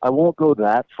 I won't go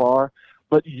that far,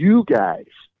 but you guys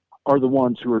are the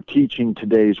ones who are teaching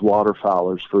today's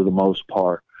waterfowlers for the most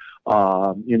part.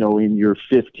 In your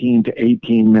 15 to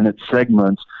 18 minute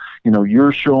segments,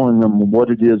 you're showing them what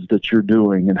it is that you're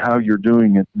doing and how you're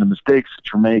doing it and the mistakes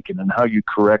that you're making and how you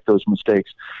correct those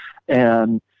mistakes.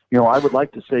 And, I would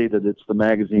like to say that it's the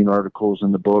magazine articles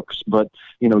and the books, but,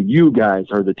 you guys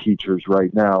are the teachers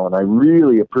right now. And I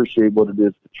really appreciate what it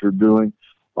is that you're doing.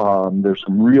 There's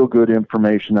some real good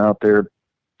information out there.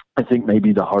 I think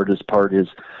maybe the hardest part is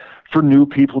for new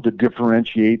people to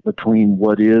differentiate between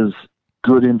what is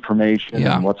good information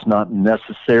and what's not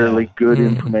necessarily good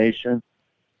information.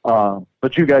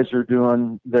 But you guys are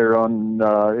doing there on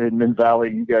in Min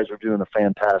Valley. You guys are doing a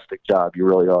fantastic job. You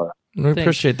really are. We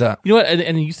appreciate that. You know what?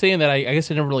 And you saying that, I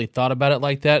guess I never really thought about it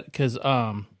like that because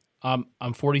I'm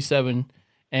 47,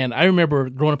 and I remember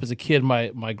growing up as a kid.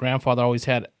 My grandfather always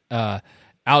had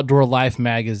Outdoor Life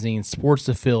magazine, Sports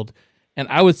the Field, and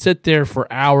I would sit there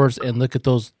for hours and look at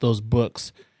those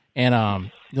books and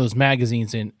those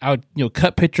magazines, and I would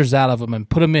cut pictures out of them and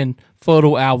put them in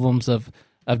photo albums of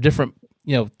different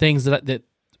things that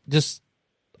just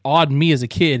awed me as a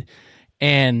kid.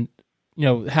 And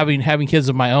having kids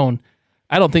of my own,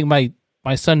 I don't think my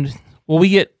son. Well, we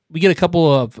get a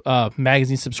couple of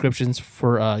magazine subscriptions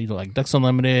for like Ducks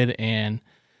Unlimited and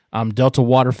Delta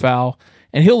Waterfowl,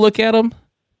 and he'll look at them,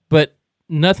 but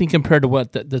nothing compared to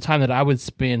what the time that I would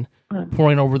spend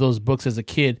poring over those books as a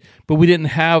kid. But we didn't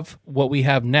have what we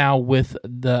have now with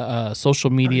the social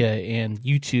media and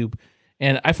YouTube.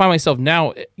 And I find myself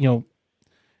now,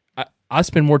 I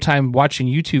spend more time watching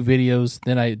YouTube videos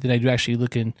than I do actually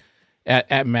looking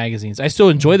at magazines. I still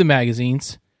enjoy the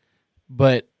magazines,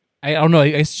 but I don't know.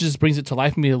 It just brings it to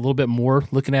life for me a little bit more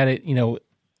looking at it,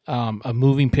 a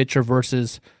moving picture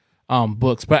versus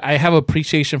books. But I have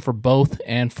appreciation for both,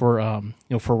 and for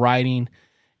for writing,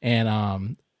 and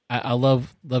I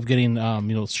love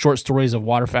getting short stories of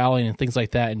waterfowling and things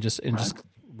like that, and just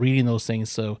reading those things.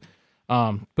 So,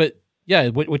 but yeah,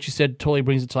 what you said totally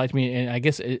brings it to life to me, and I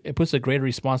guess it puts a greater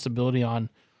responsibility on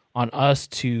us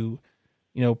to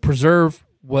preserve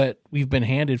what we've been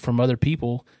handed from other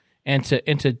people, and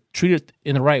to treat it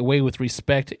in the right way with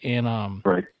respect, and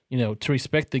to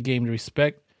respect the game, to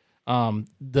respect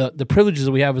the privileges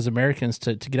that we have as Americans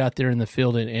to get out there in the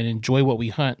field and enjoy what we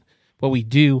hunt, what we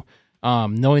do,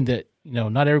 knowing that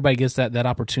not everybody gets that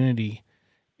opportunity,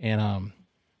 and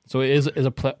so it is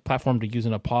a platform to use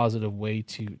in a positive way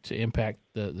to impact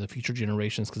the future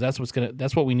generations, because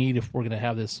that's what we need if we're gonna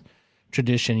have this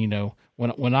tradition.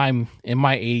 When I'm in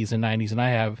my 80s and 90s and I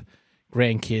have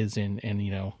grandkids, and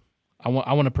I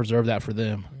want to preserve that for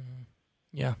them.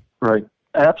 Yeah. Right.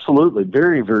 Absolutely.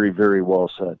 Very, very, very well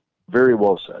said. Very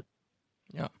well said.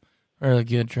 Yeah. Really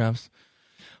good, Travis.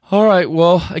 All right.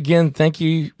 Well, again, thank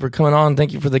you for coming on.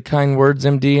 Thank you for the kind words,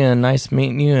 MD, and nice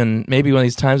meeting you. And maybe one of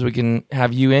these times we can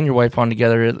have you and your wife on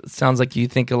together. It sounds like you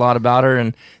think a lot about her,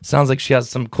 and it sounds like she has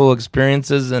some cool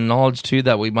experiences and knowledge too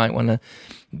that we might want to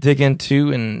dig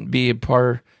into and be a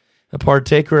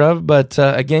partaker of. But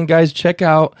again, guys, check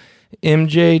out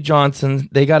MJ Johnson.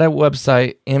 They got a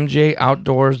website,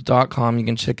 mjoutdoors.com. You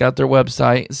can check out their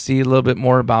website, see a little bit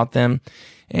more about them.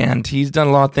 And he's done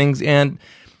a lot of things. And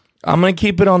I'm going to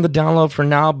keep it on the down low for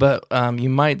now, but you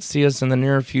might see us in the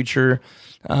near future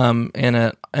in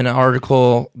an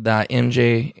article that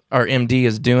MD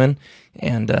is doing.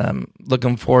 And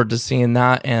looking forward to seeing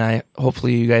that. And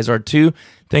hopefully you guys are too.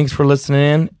 Thanks for listening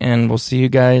in, and we'll see you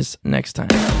guys next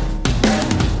time.